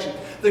satisfaction.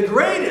 The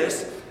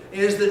greatest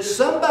is that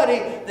somebody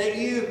that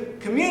you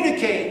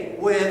communicate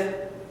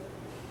with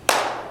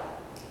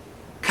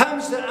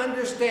comes to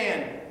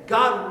understand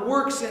God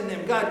works in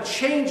them. God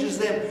changes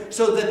them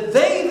so that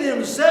they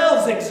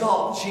themselves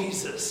exalt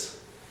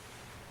Jesus.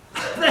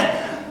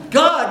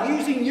 God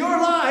using your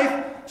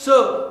life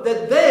so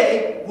that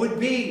they would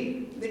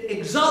be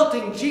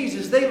exalting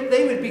Jesus.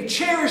 They would be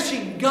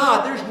cherishing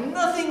God. There's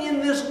nothing in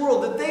this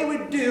world that they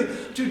would do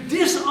to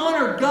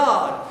dishonor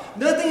God.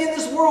 Nothing in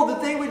this world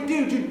that they would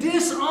do to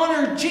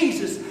dishonor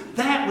Jesus.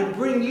 That would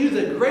bring you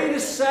the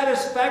greatest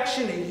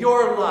satisfaction in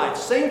your life.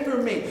 Same for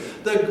me.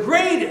 The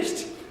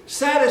greatest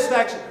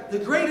satisfaction, the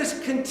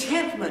greatest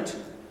contentment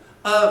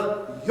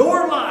of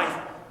your life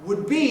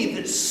would be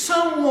that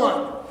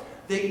someone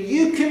that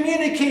you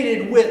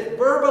communicated with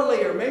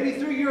verbally or maybe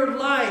through your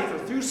life or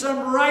through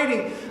some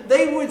writing,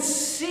 they would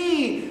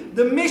see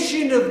the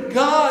mission of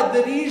God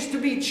that He is to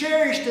be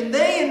cherished, and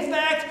they in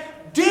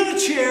fact do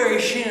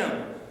cherish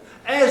Him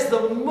as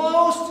the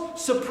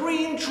most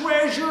supreme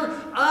treasure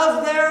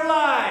of their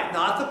life.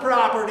 Not the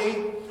property,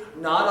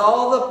 not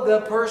all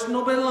the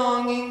personal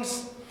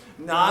belongings,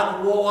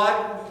 not what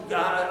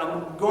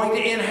I'm going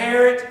to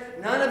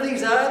inherit, none of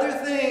these other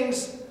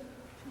things.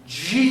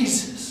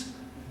 Jesus,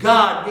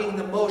 God being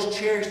the most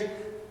cherished,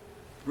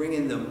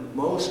 bringing the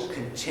most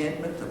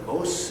contentment, the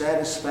most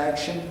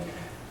satisfaction.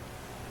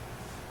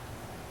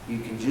 You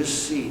can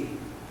just see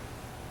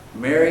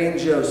Mary and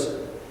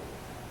Joseph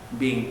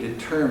being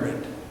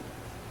determined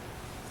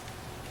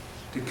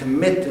to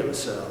commit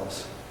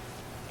themselves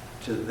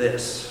to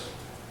this.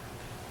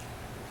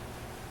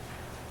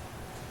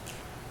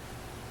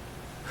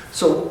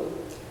 So,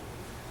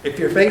 if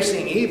you're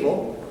facing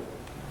evil,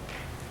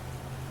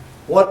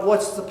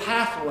 what's the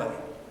pathway?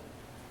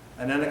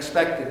 An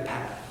unexpected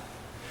path.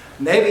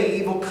 Maybe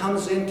evil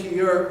comes into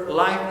your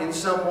life in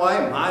some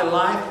way, my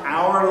life,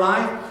 our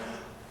life.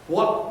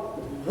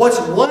 What's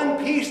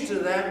one piece to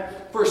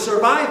that for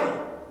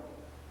survival?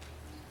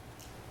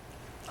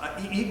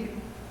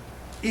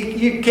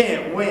 You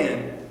can't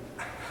win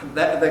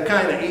the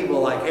kind of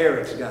evil like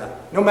Herod's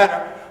got. No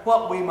matter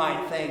what we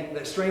might think,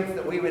 the strength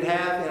that we would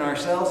have in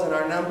ourselves and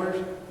our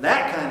numbers,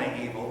 that kind of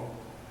evil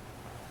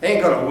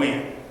ain't going to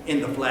win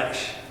in the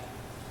flesh.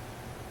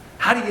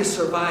 How do you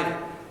survive it?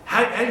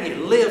 How do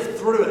you live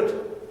through it?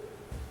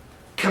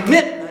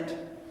 Commitment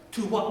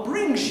to what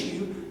brings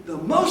you the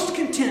most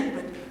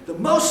contentment, the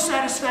most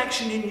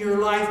satisfaction in your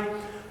life,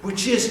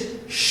 which is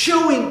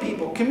showing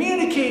people,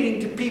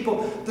 communicating to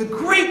people the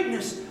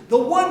greatness, the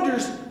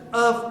wonders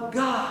of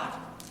God.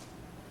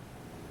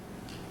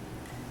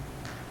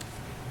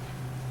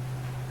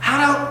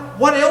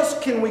 What else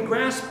can we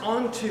grasp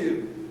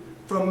onto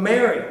from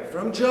Mary,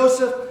 from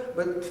Joseph,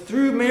 but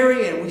through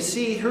Mary, and we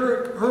see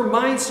her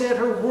mindset,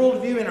 her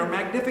worldview, and her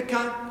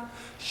Magnificat.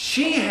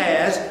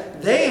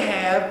 They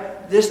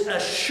have this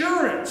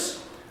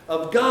assurance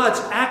of God's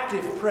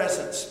active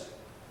presence.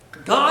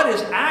 God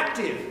is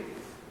active.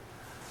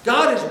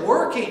 God is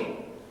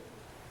working.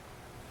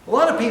 A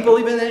lot of people,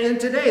 even in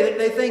today,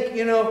 they think,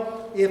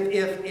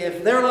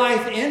 if their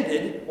life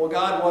ended, well,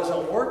 God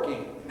wasn't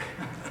working.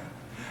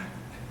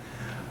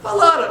 A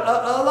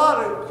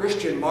lot of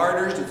Christian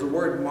martyrs, does the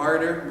word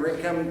martyr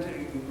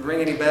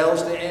ring any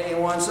bells to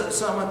anyone?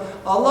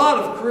 A lot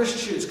of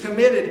Christians,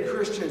 committed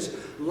Christians,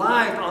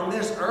 life on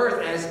this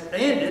earth has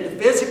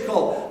ended.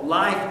 Physical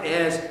life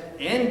has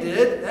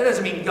ended. That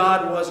doesn't mean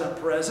God wasn't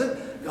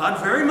present.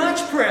 God very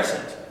much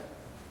present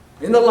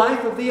in the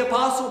life of the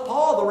Apostle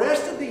Paul, the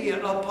rest of the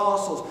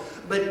apostles.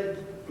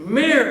 But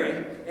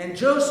Mary and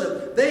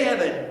Joseph, they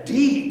have a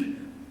deep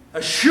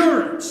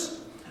assurance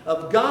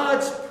of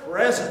God's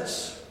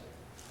presence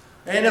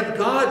and of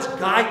God's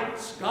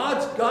guidance.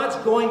 God's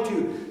going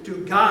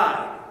to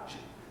guide.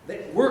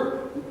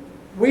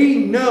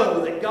 we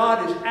know that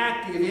God is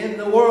active in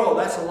the world.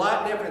 That's a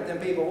lot different than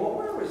people, well,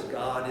 where was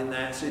God in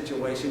that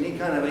situation? He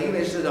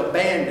just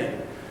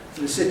abandoned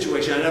the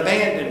situation and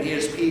abandoned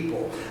his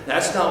people.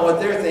 That's not what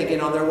they're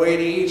thinking on their way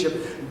to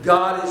Egypt.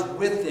 God is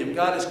with them.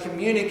 God is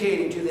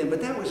communicating to them.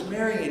 But that was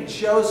Mary and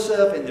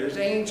Joseph, and there's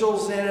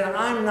angels in it.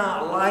 I'm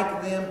not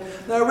like them.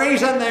 The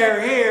reason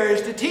they're here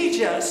is to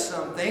teach us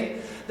something,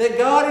 that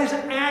God is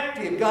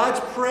active. God's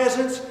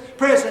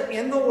present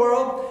in the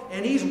world,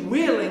 and he's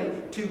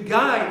willing to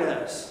guide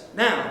us.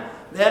 Now,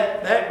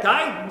 that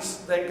guidance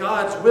that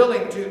God's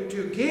willing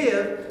to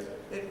give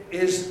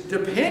is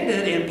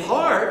dependent in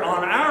part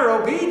on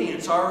our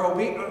obedience, our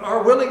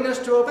willingness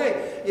to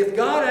obey. If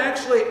God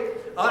actually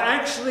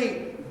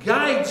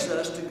guides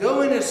us to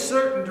go in a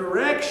certain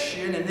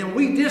direction and then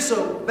we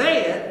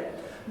disobey it,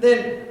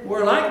 then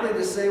we're likely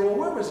to say, well,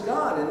 where was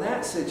God in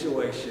that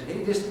situation?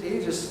 He just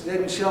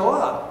didn't show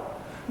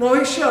up. No,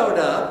 he showed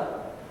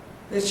up.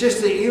 It's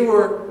just that you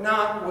were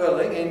not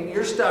willing, and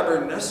your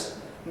stubbornness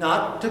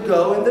not to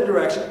go in the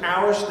direction,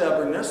 our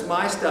stubbornness,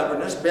 my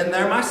stubbornness, been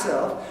there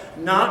myself,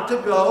 not to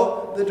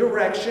go the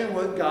direction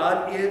where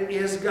God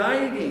is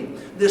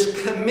guiding.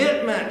 This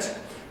commitment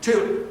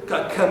to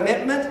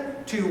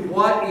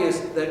what is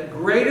the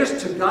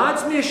greatest, to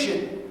God's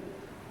mission,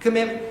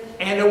 commitment,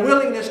 and a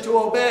willingness to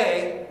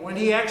obey when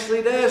he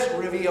actually does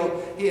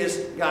reveal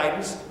his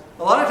guidance.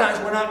 A lot of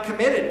times we're not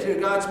committed to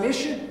God's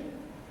mission.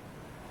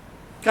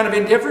 Kind of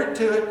indifferent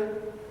to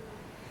it.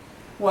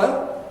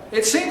 Well,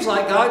 it seems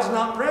like God's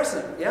not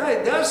present. Yeah,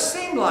 it does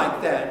seem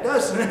like that,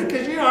 doesn't it?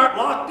 Because you aren't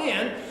locked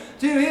in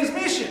to his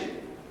mission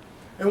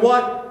and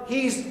what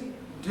he's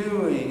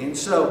doing. And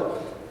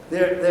so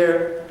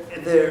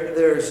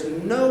there's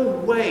no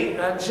way,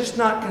 it's just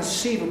not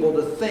conceivable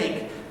to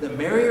think that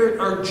Mary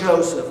or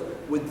Joseph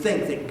would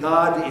think that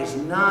God is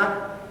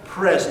not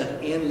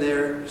present in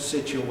their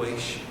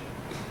situation.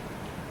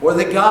 Or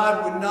that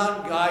God would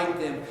not guide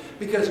them.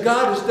 Because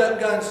God has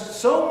done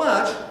so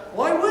much,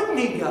 why wouldn't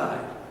he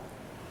guide?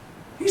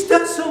 He's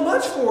done so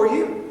much for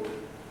you.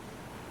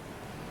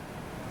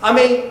 I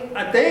mean,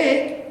 I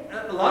think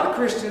a lot of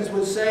Christians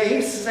would say,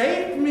 he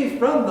saved me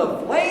from the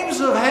flames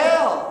of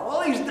hell.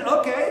 Well, he's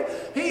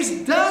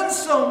done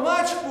so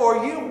much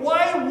for you.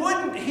 Why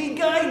wouldn't he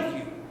guide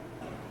you?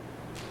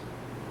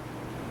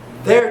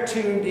 They're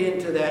tuned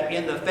into that.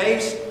 In the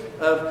face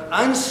of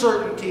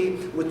uncertainty,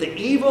 with the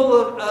evil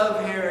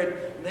of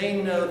Herod,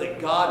 they know that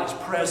God is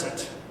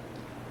present.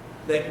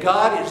 That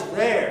God is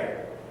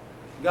there.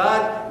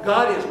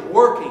 God is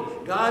working.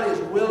 God is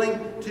willing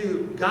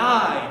to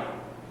guide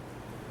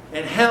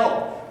and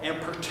help and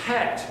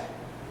protect.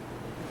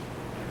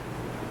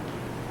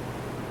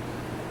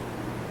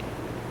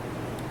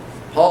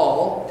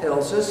 Paul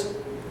tells us,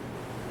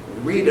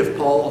 we read of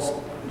Paul's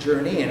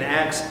journey in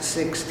Acts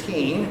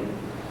 16.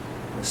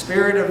 The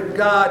Spirit of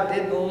God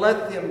didn't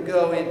let them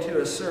go into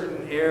a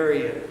certain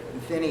area,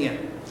 Bithynia.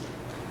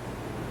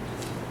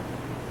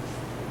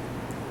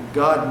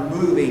 God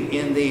moving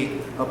in the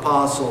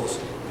apostles'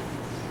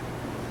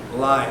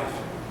 life.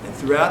 And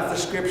throughout the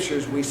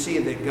Scriptures we see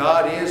that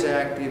God is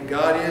active,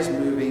 God is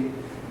moving,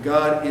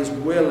 God is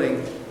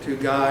willing to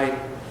guide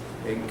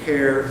and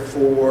care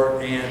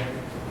for and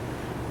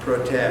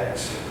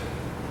protect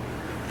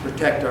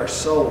our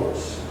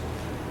souls.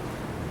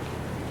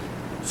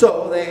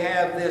 So they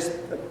have this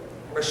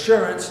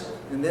assurance,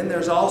 and then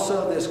there's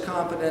also this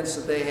confidence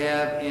that they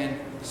have in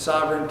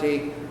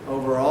sovereignty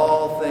over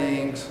all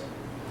things,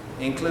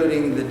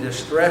 including the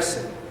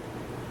distressing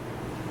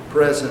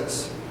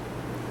presence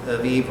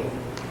of evil.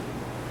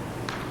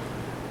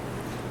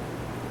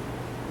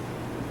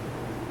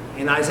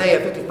 In Isaiah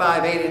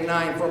 55, 8 and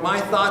 9, for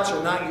my thoughts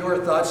are not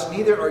your thoughts,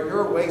 neither are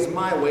your ways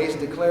my ways,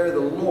 declare the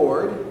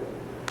Lord.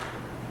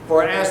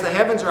 For as the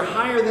heavens are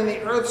higher than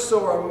the earth,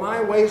 so are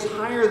my ways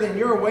higher than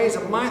your ways,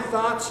 and my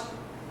thoughts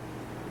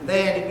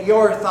than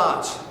your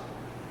thoughts.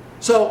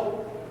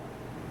 So,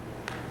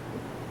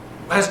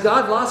 has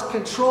God lost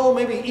control?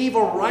 Maybe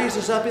evil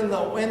rises up in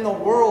the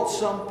world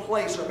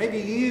someplace, or maybe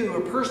you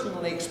are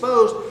personally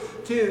exposed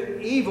to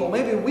evil.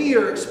 Maybe we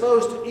are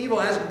exposed to evil.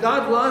 Has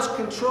God lost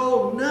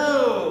control?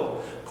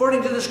 No.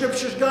 According to the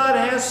Scriptures, God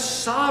has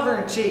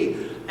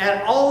sovereignty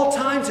at all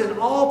times, in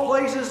all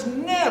places.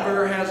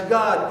 Never has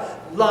God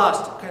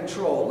lost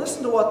control.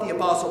 Listen to what the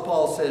Apostle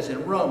Paul says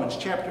in Romans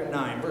chapter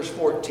 9, verse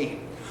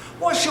 14.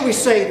 What shall we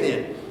say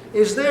then?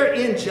 Is there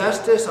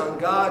injustice on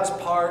God's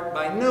part?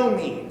 By no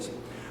means.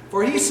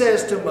 For he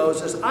says to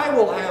Moses, I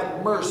will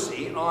have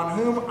mercy on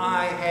whom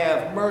I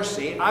have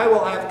mercy. I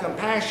will have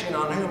compassion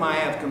on whom I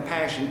have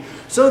compassion.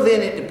 So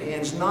then it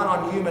depends not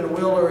on human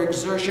will or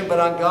exertion, but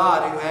on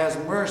God who has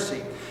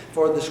mercy.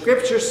 For the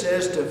Scripture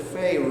says to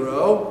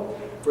Pharaoh,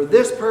 for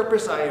this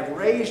purpose I have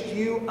raised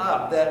you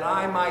up, that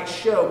I might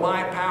show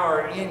my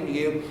power in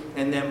you,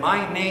 and that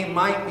my name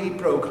might be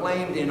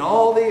proclaimed in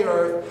all the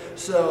earth.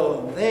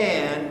 So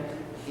then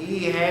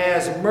he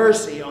has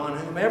mercy on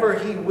whomever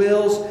he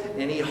wills,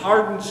 and he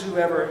hardens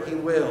whoever he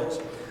wills.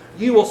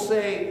 You will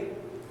say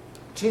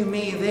to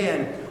me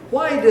then,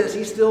 why does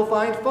he still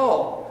find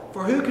fault?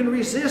 For who can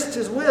resist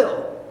his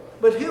will?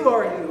 But who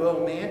are you,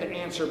 O man, to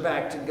answer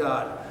back to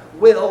God?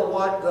 Will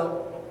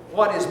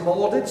what is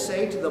molded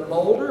say to the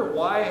molder,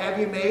 why have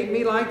you made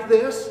me like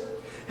this?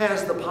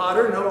 Has the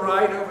potter no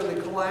right over the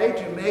clay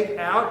to make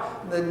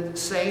out the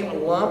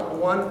same lump,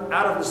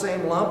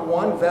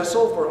 one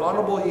vessel for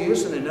honorable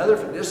use and another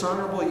for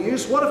dishonorable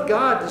use? What if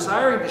God,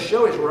 desiring to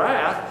show his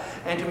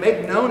wrath and to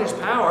make known his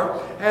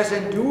power, has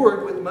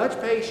endured with much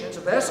patience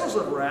vessels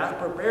of wrath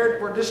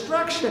prepared for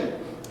destruction,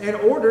 in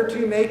order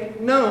to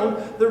make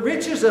known the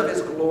riches of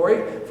his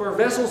glory for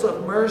vessels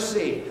of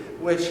mercy,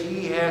 which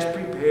he has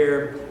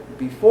prepared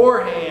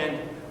beforehand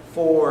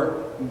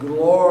for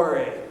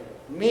glory?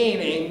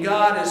 Meaning,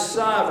 God is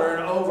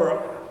sovereign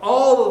over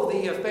all of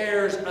the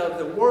affairs of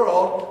the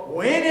world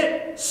when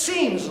it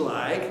seems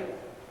like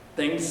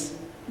things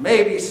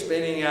may be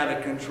spinning out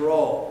of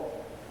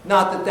control.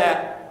 Not that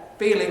that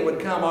feeling would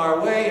come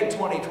our way in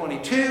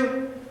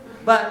 2022,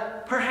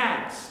 but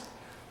perhaps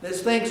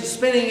this things are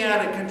spinning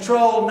out of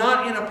control,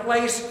 not in a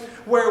place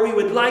where we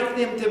would like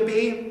them to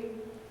be.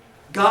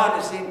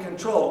 God is in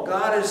control.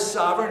 God is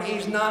sovereign.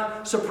 He's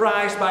not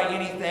surprised by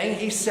anything.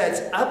 He sets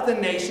up the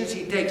nations.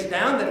 He takes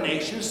down the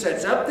nations,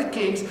 sets up the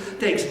kings,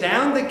 takes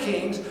down the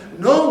kings.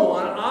 No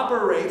one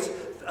operates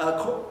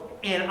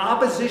in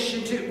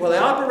opposition to, well, they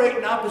operate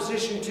in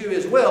opposition to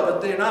his will,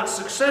 but they're not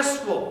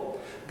successful.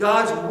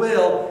 God's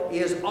will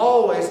is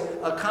always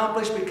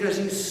accomplished because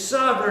he's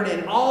sovereign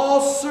in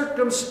all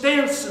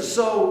circumstances.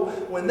 So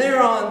when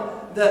they're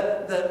on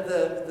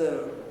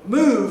the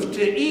move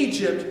to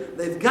Egypt,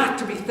 they've got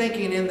to be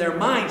thinking in their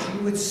minds. You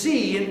would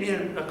see,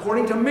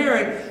 according to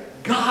Mary,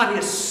 God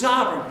is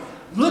sovereign.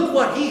 Look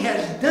what he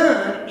has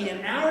done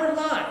in our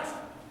life.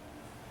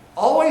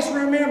 Always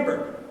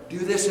remember, do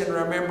this in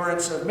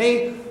remembrance of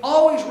me.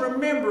 Always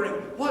remembering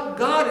what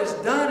God has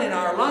done in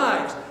our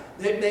lives.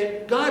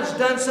 That God's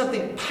done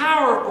something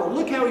powerful.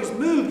 Look how he's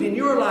moved in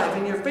your life,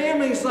 in your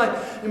family's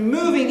life, and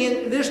moving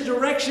in this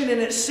direction, and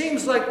it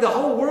seems like the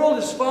whole world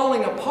is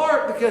falling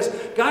apart because,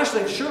 gosh,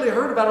 they've surely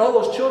heard about all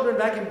those children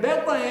back in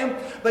Bethlehem,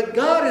 but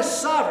God is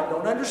sovereign.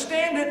 Don't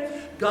understand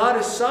it. God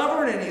is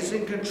sovereign, and he's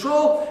in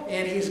control,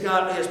 and he's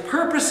got his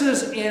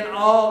purposes in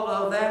all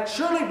of that.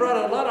 Surely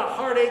brought a lot of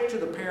heartache to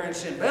the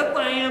parents in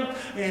Bethlehem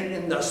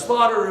and the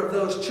slaughter of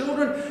those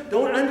children.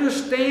 Don't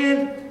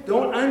understand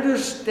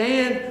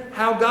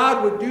how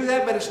God would do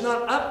that, but it's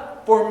not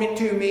up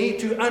to me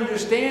to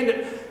understand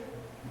it.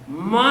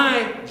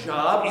 My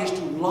job is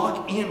to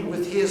lock in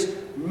with his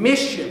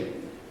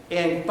mission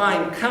and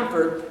find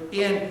comfort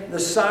in the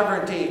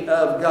sovereignty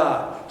of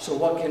God. So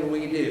what can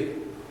we do?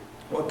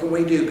 What can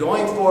we do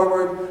going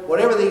forward,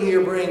 whatever the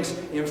year brings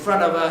in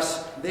front of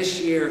us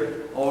this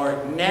year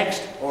or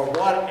next or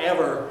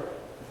whatever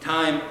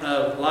time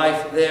of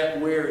life that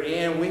we're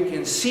in? We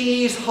can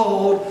seize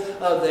hold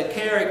of the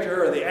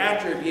character or the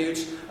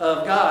attributes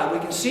of God. We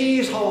can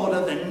seize hold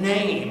of the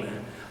name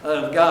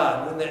of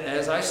God.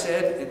 As I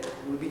said,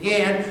 we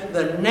began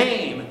the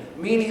name,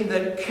 meaning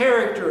the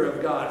character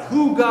of God,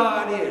 who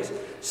God is.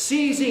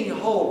 Seizing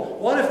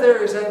hold. What if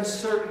there is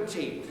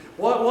uncertainty?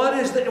 What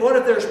if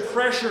there's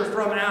pressure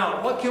from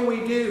out? What can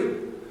we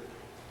do?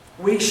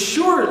 We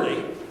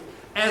surely,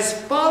 as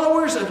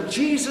followers of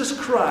Jesus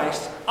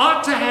Christ,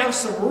 ought to have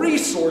some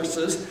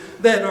resources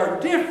that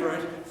are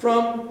different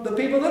from the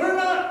people that are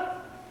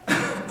not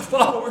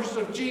followers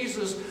of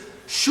Jesus.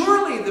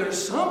 Surely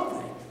there's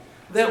something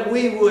that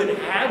we would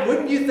have.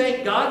 Wouldn't you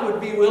think God would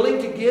be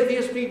willing to give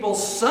his people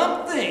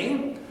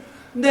something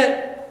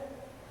that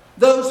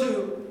those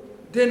who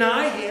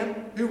deny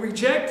him, who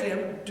reject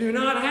him, do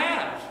not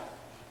have?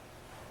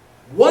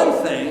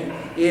 One thing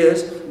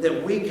is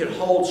that we can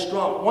hold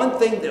strong. One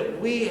thing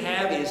that we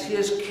have is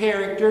his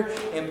character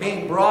and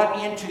being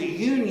brought into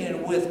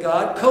union with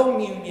God,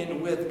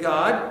 communion with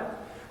God,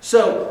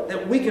 so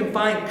that we can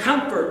find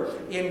comfort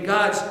in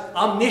God's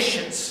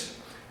omniscience.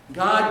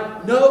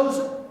 God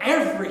knows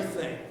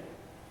everything.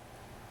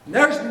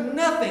 There's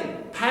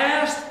nothing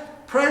past,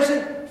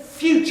 present,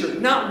 future.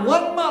 Not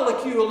one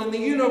molecule in the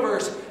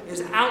universe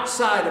is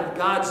outside of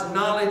God's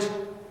knowledge.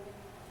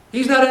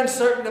 He's not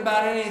uncertain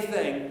about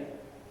anything.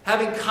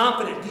 Having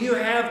confidence. Do you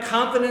have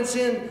confidence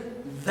in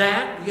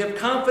that? Do you have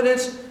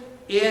confidence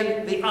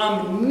in the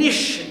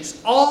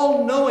omniscience,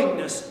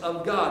 all-knowingness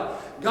of God?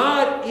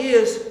 God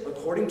is,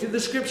 according to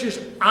the Scriptures,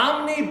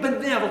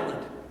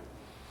 omnibenevolent.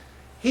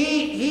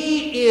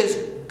 He is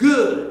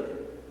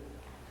good.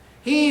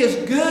 He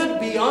is good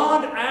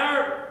beyond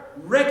our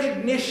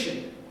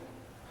recognition.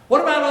 What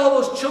about all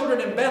those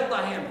children in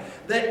Bethlehem?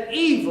 The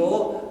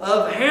evil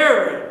of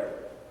Herod.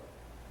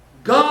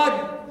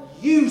 God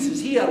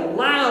uses, he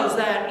allows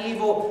that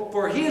evil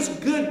for his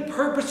good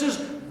purposes.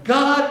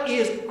 God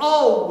is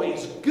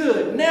always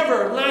good,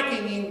 never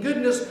lacking in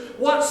goodness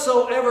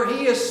whatsoever.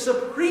 He is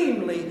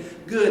supremely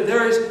good.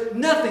 There is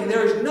nothing,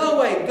 there is no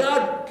way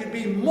God could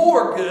be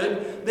more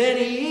good than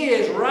he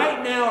is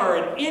right now or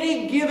at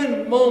any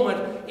given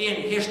moment in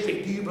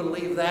history. Do you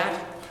believe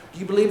that? Do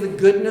you believe the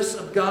goodness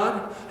of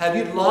God? Have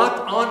you locked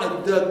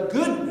on the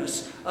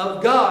goodness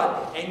of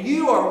God? And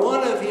you are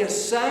one of His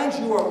sons.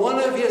 You are one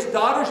of His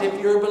daughters if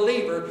you're a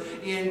believer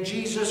in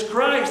Jesus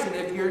Christ. And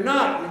if you're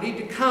not, you need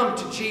to come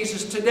to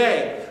Jesus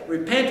today.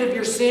 Repent of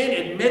your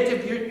sin,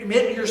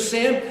 admit your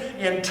sin,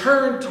 and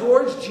turn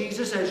towards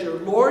Jesus as your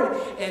Lord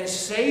and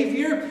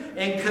Savior,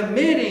 and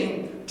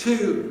committing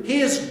to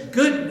His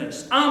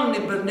goodness.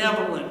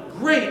 Omnibenevolent,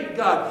 great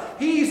God.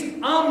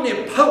 He's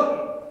omnipotent.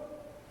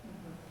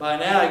 By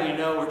now, you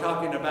know, we're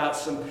talking about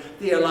some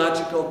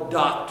theological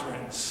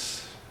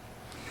doctrines.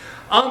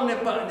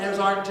 Omnipotence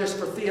aren't just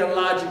for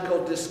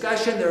theological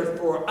discussion. They're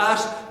for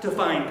us to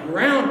find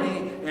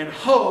grounding and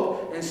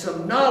hope and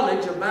some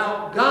knowledge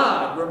about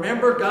God.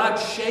 Remember,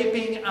 God's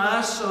shaping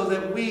us so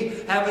that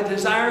we have a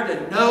desire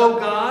to know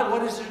God.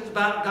 What is it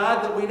about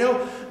God that we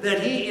know?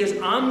 That He is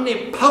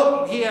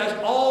omnipotent. He has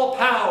all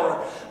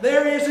power.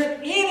 There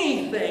isn't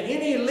anything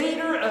any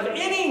leader of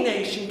any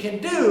nation can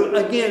do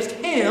against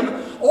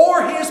Him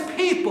or His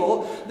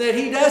people that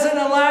He doesn't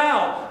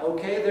allow.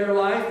 Okay, their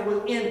life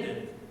was ended.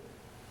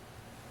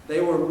 They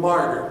were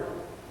martyred.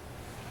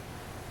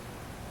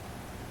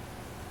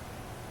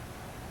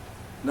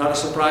 Not a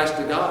surprise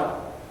to God.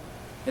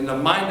 In the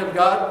mind of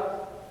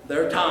God,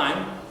 their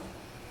time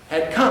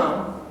had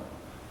come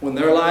when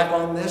their life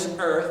on this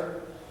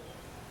earth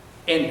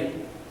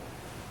ended.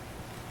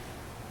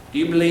 Do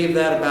you believe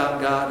that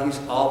about God? He's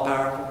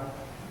all-powerful.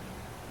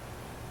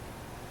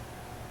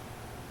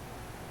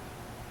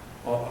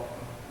 Or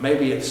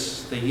maybe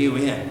it's the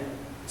UN.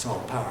 It's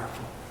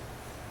all-powerful.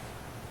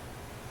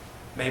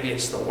 Maybe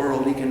it's the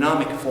World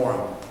Economic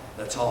Forum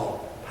that's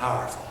all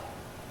powerful.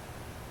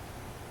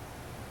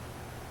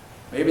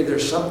 Maybe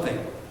there's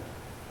something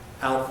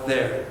out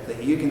there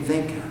that you can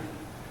think of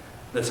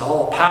that's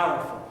all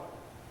powerful.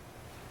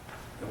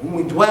 And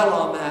when we dwell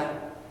on that,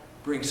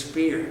 it brings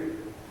fear,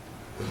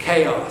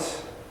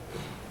 chaos,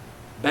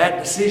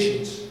 bad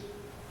decisions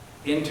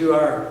into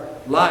our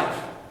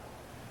life.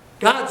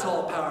 God's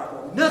all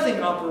powerful.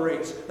 Nothing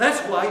operates.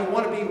 That's why you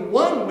want to be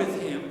one with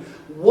Him.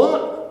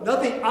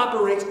 Nothing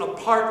operates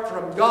apart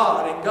from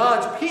God, and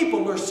God's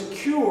people are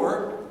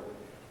secure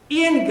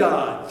in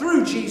God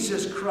through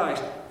Jesus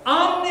Christ.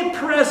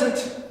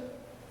 Omnipresent.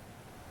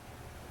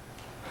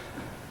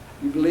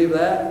 You believe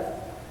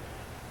that?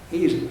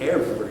 He's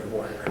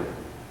everywhere.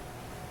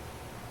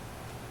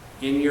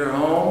 In your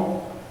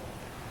home,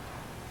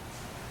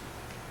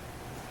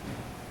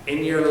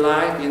 in your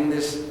life, in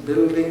this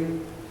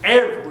building,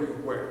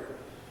 everywhere.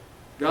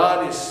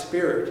 God is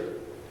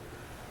Spirit.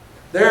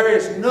 There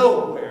is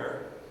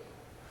nowhere,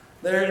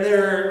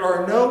 there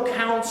are no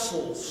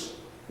councils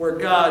where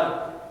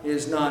God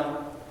is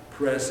not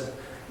present.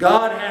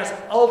 God has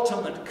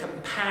ultimate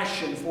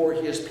compassion for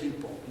His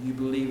people. Do you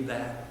believe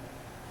that?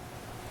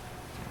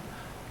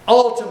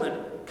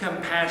 Ultimate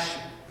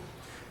compassion.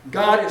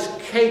 God is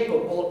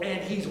capable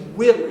and He's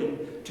willing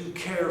to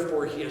care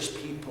for His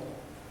people.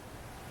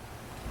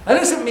 That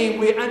doesn't mean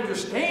we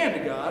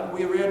understand God.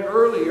 We read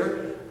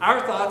earlier, our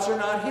thoughts are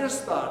not His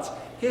thoughts.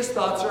 His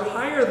thoughts are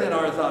higher than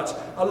our thoughts.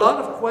 A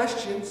lot of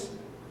questions.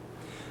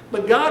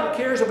 But God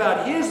cares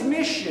about His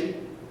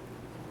mission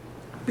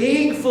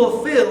being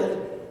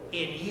fulfilled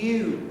in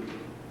you,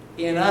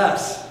 in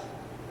us.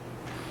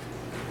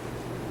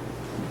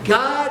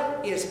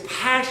 God is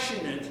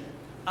passionate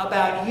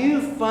about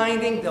you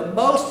finding the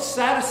most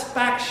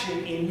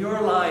satisfaction in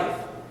your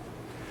life,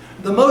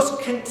 the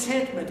most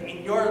contentment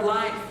in your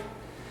life.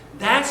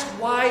 That's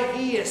why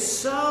He is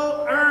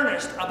so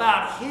earnest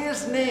about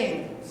His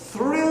name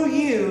through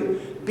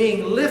you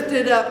being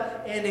lifted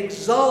up and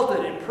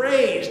exalted and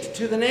praised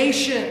to the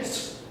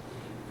nations.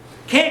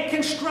 Can't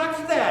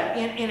construct that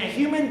in a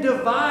human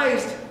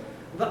devised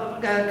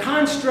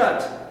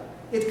construct.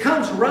 It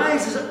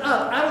rises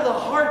up out of the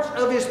hearts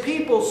of His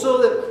people so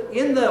that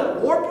in the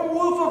warp and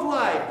woof of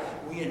life,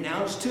 we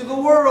announce to the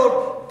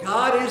world,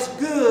 God is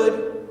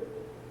good.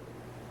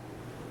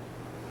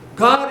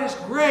 God is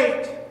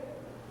great.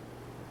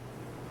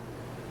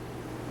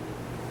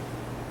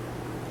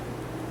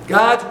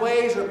 God's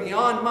ways are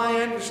beyond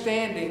my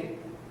understanding.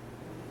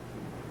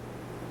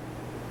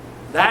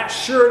 That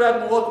sure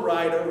doesn't look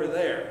right over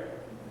there.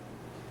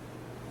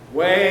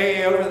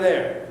 Way over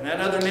there. In that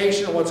other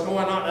nation, what's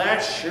going on, that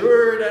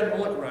sure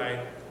doesn't look right.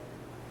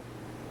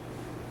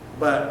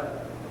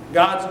 But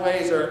God's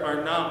ways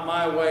are not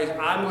my ways.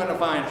 I'm going to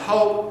find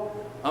hope.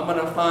 I'm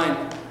going to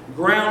find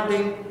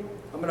grounding.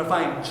 I'm going to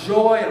find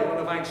joy. I'm going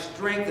to find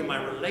strength in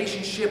my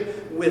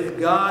relationship with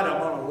God.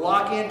 I'm going to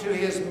lock into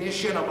His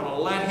mission. I'm going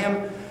to let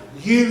Him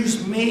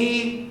use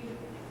me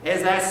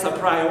as that's the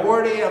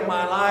priority of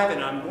my life,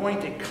 and I'm going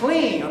to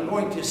cling. I'm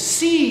going to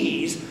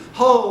seize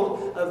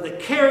hold of the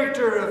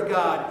character of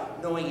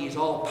God, knowing He's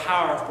all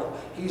powerful.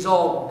 He's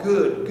all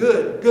good,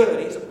 good,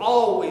 good. He's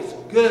always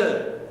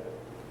good.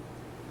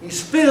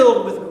 He's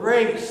filled with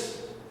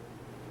grace.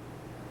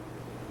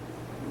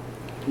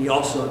 He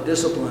also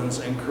disciplines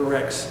and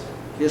corrects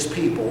His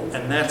people,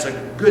 and that's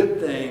a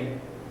good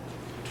thing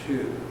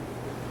too.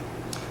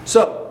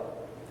 So,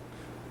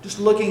 just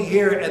looking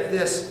here at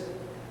this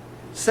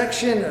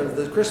section of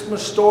the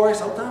Christmas story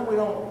sometimes we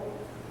don't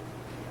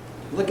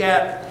look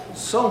at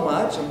so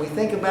much, and we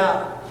think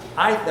about,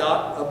 I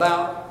thought,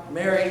 about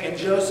Mary and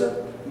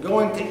Joseph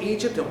going to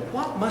Egypt, and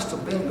what must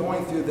have been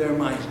going through their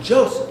minds.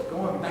 Joseph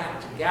going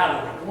back to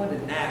Galilee, going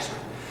to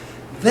Nazareth.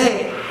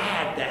 They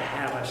had to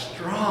have a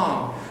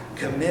strong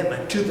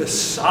commitment to the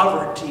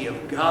sovereignty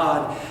of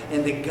God,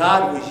 and that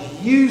God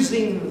was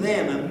using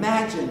them.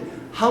 Imagine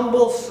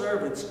humble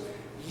servants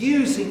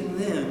using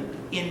them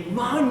in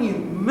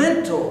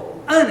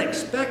monumental,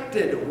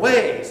 unexpected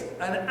ways,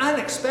 an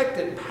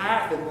unexpected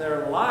path in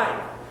their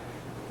life.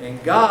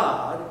 And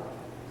God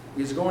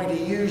is going to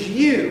use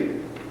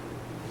you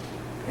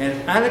in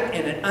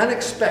an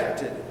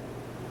unexpected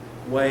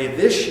way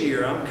this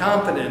year. I'm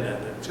confident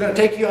of it. It's going to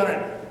take you on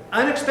an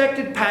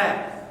unexpected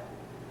path.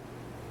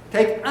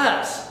 Take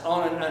us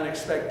on an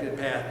unexpected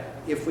path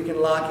if we can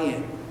lock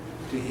in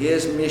to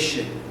His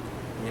mission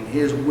and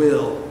His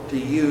will to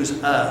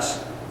use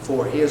us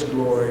for His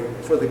glory,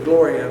 for the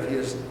glory of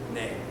His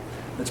name.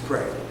 Let's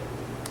pray.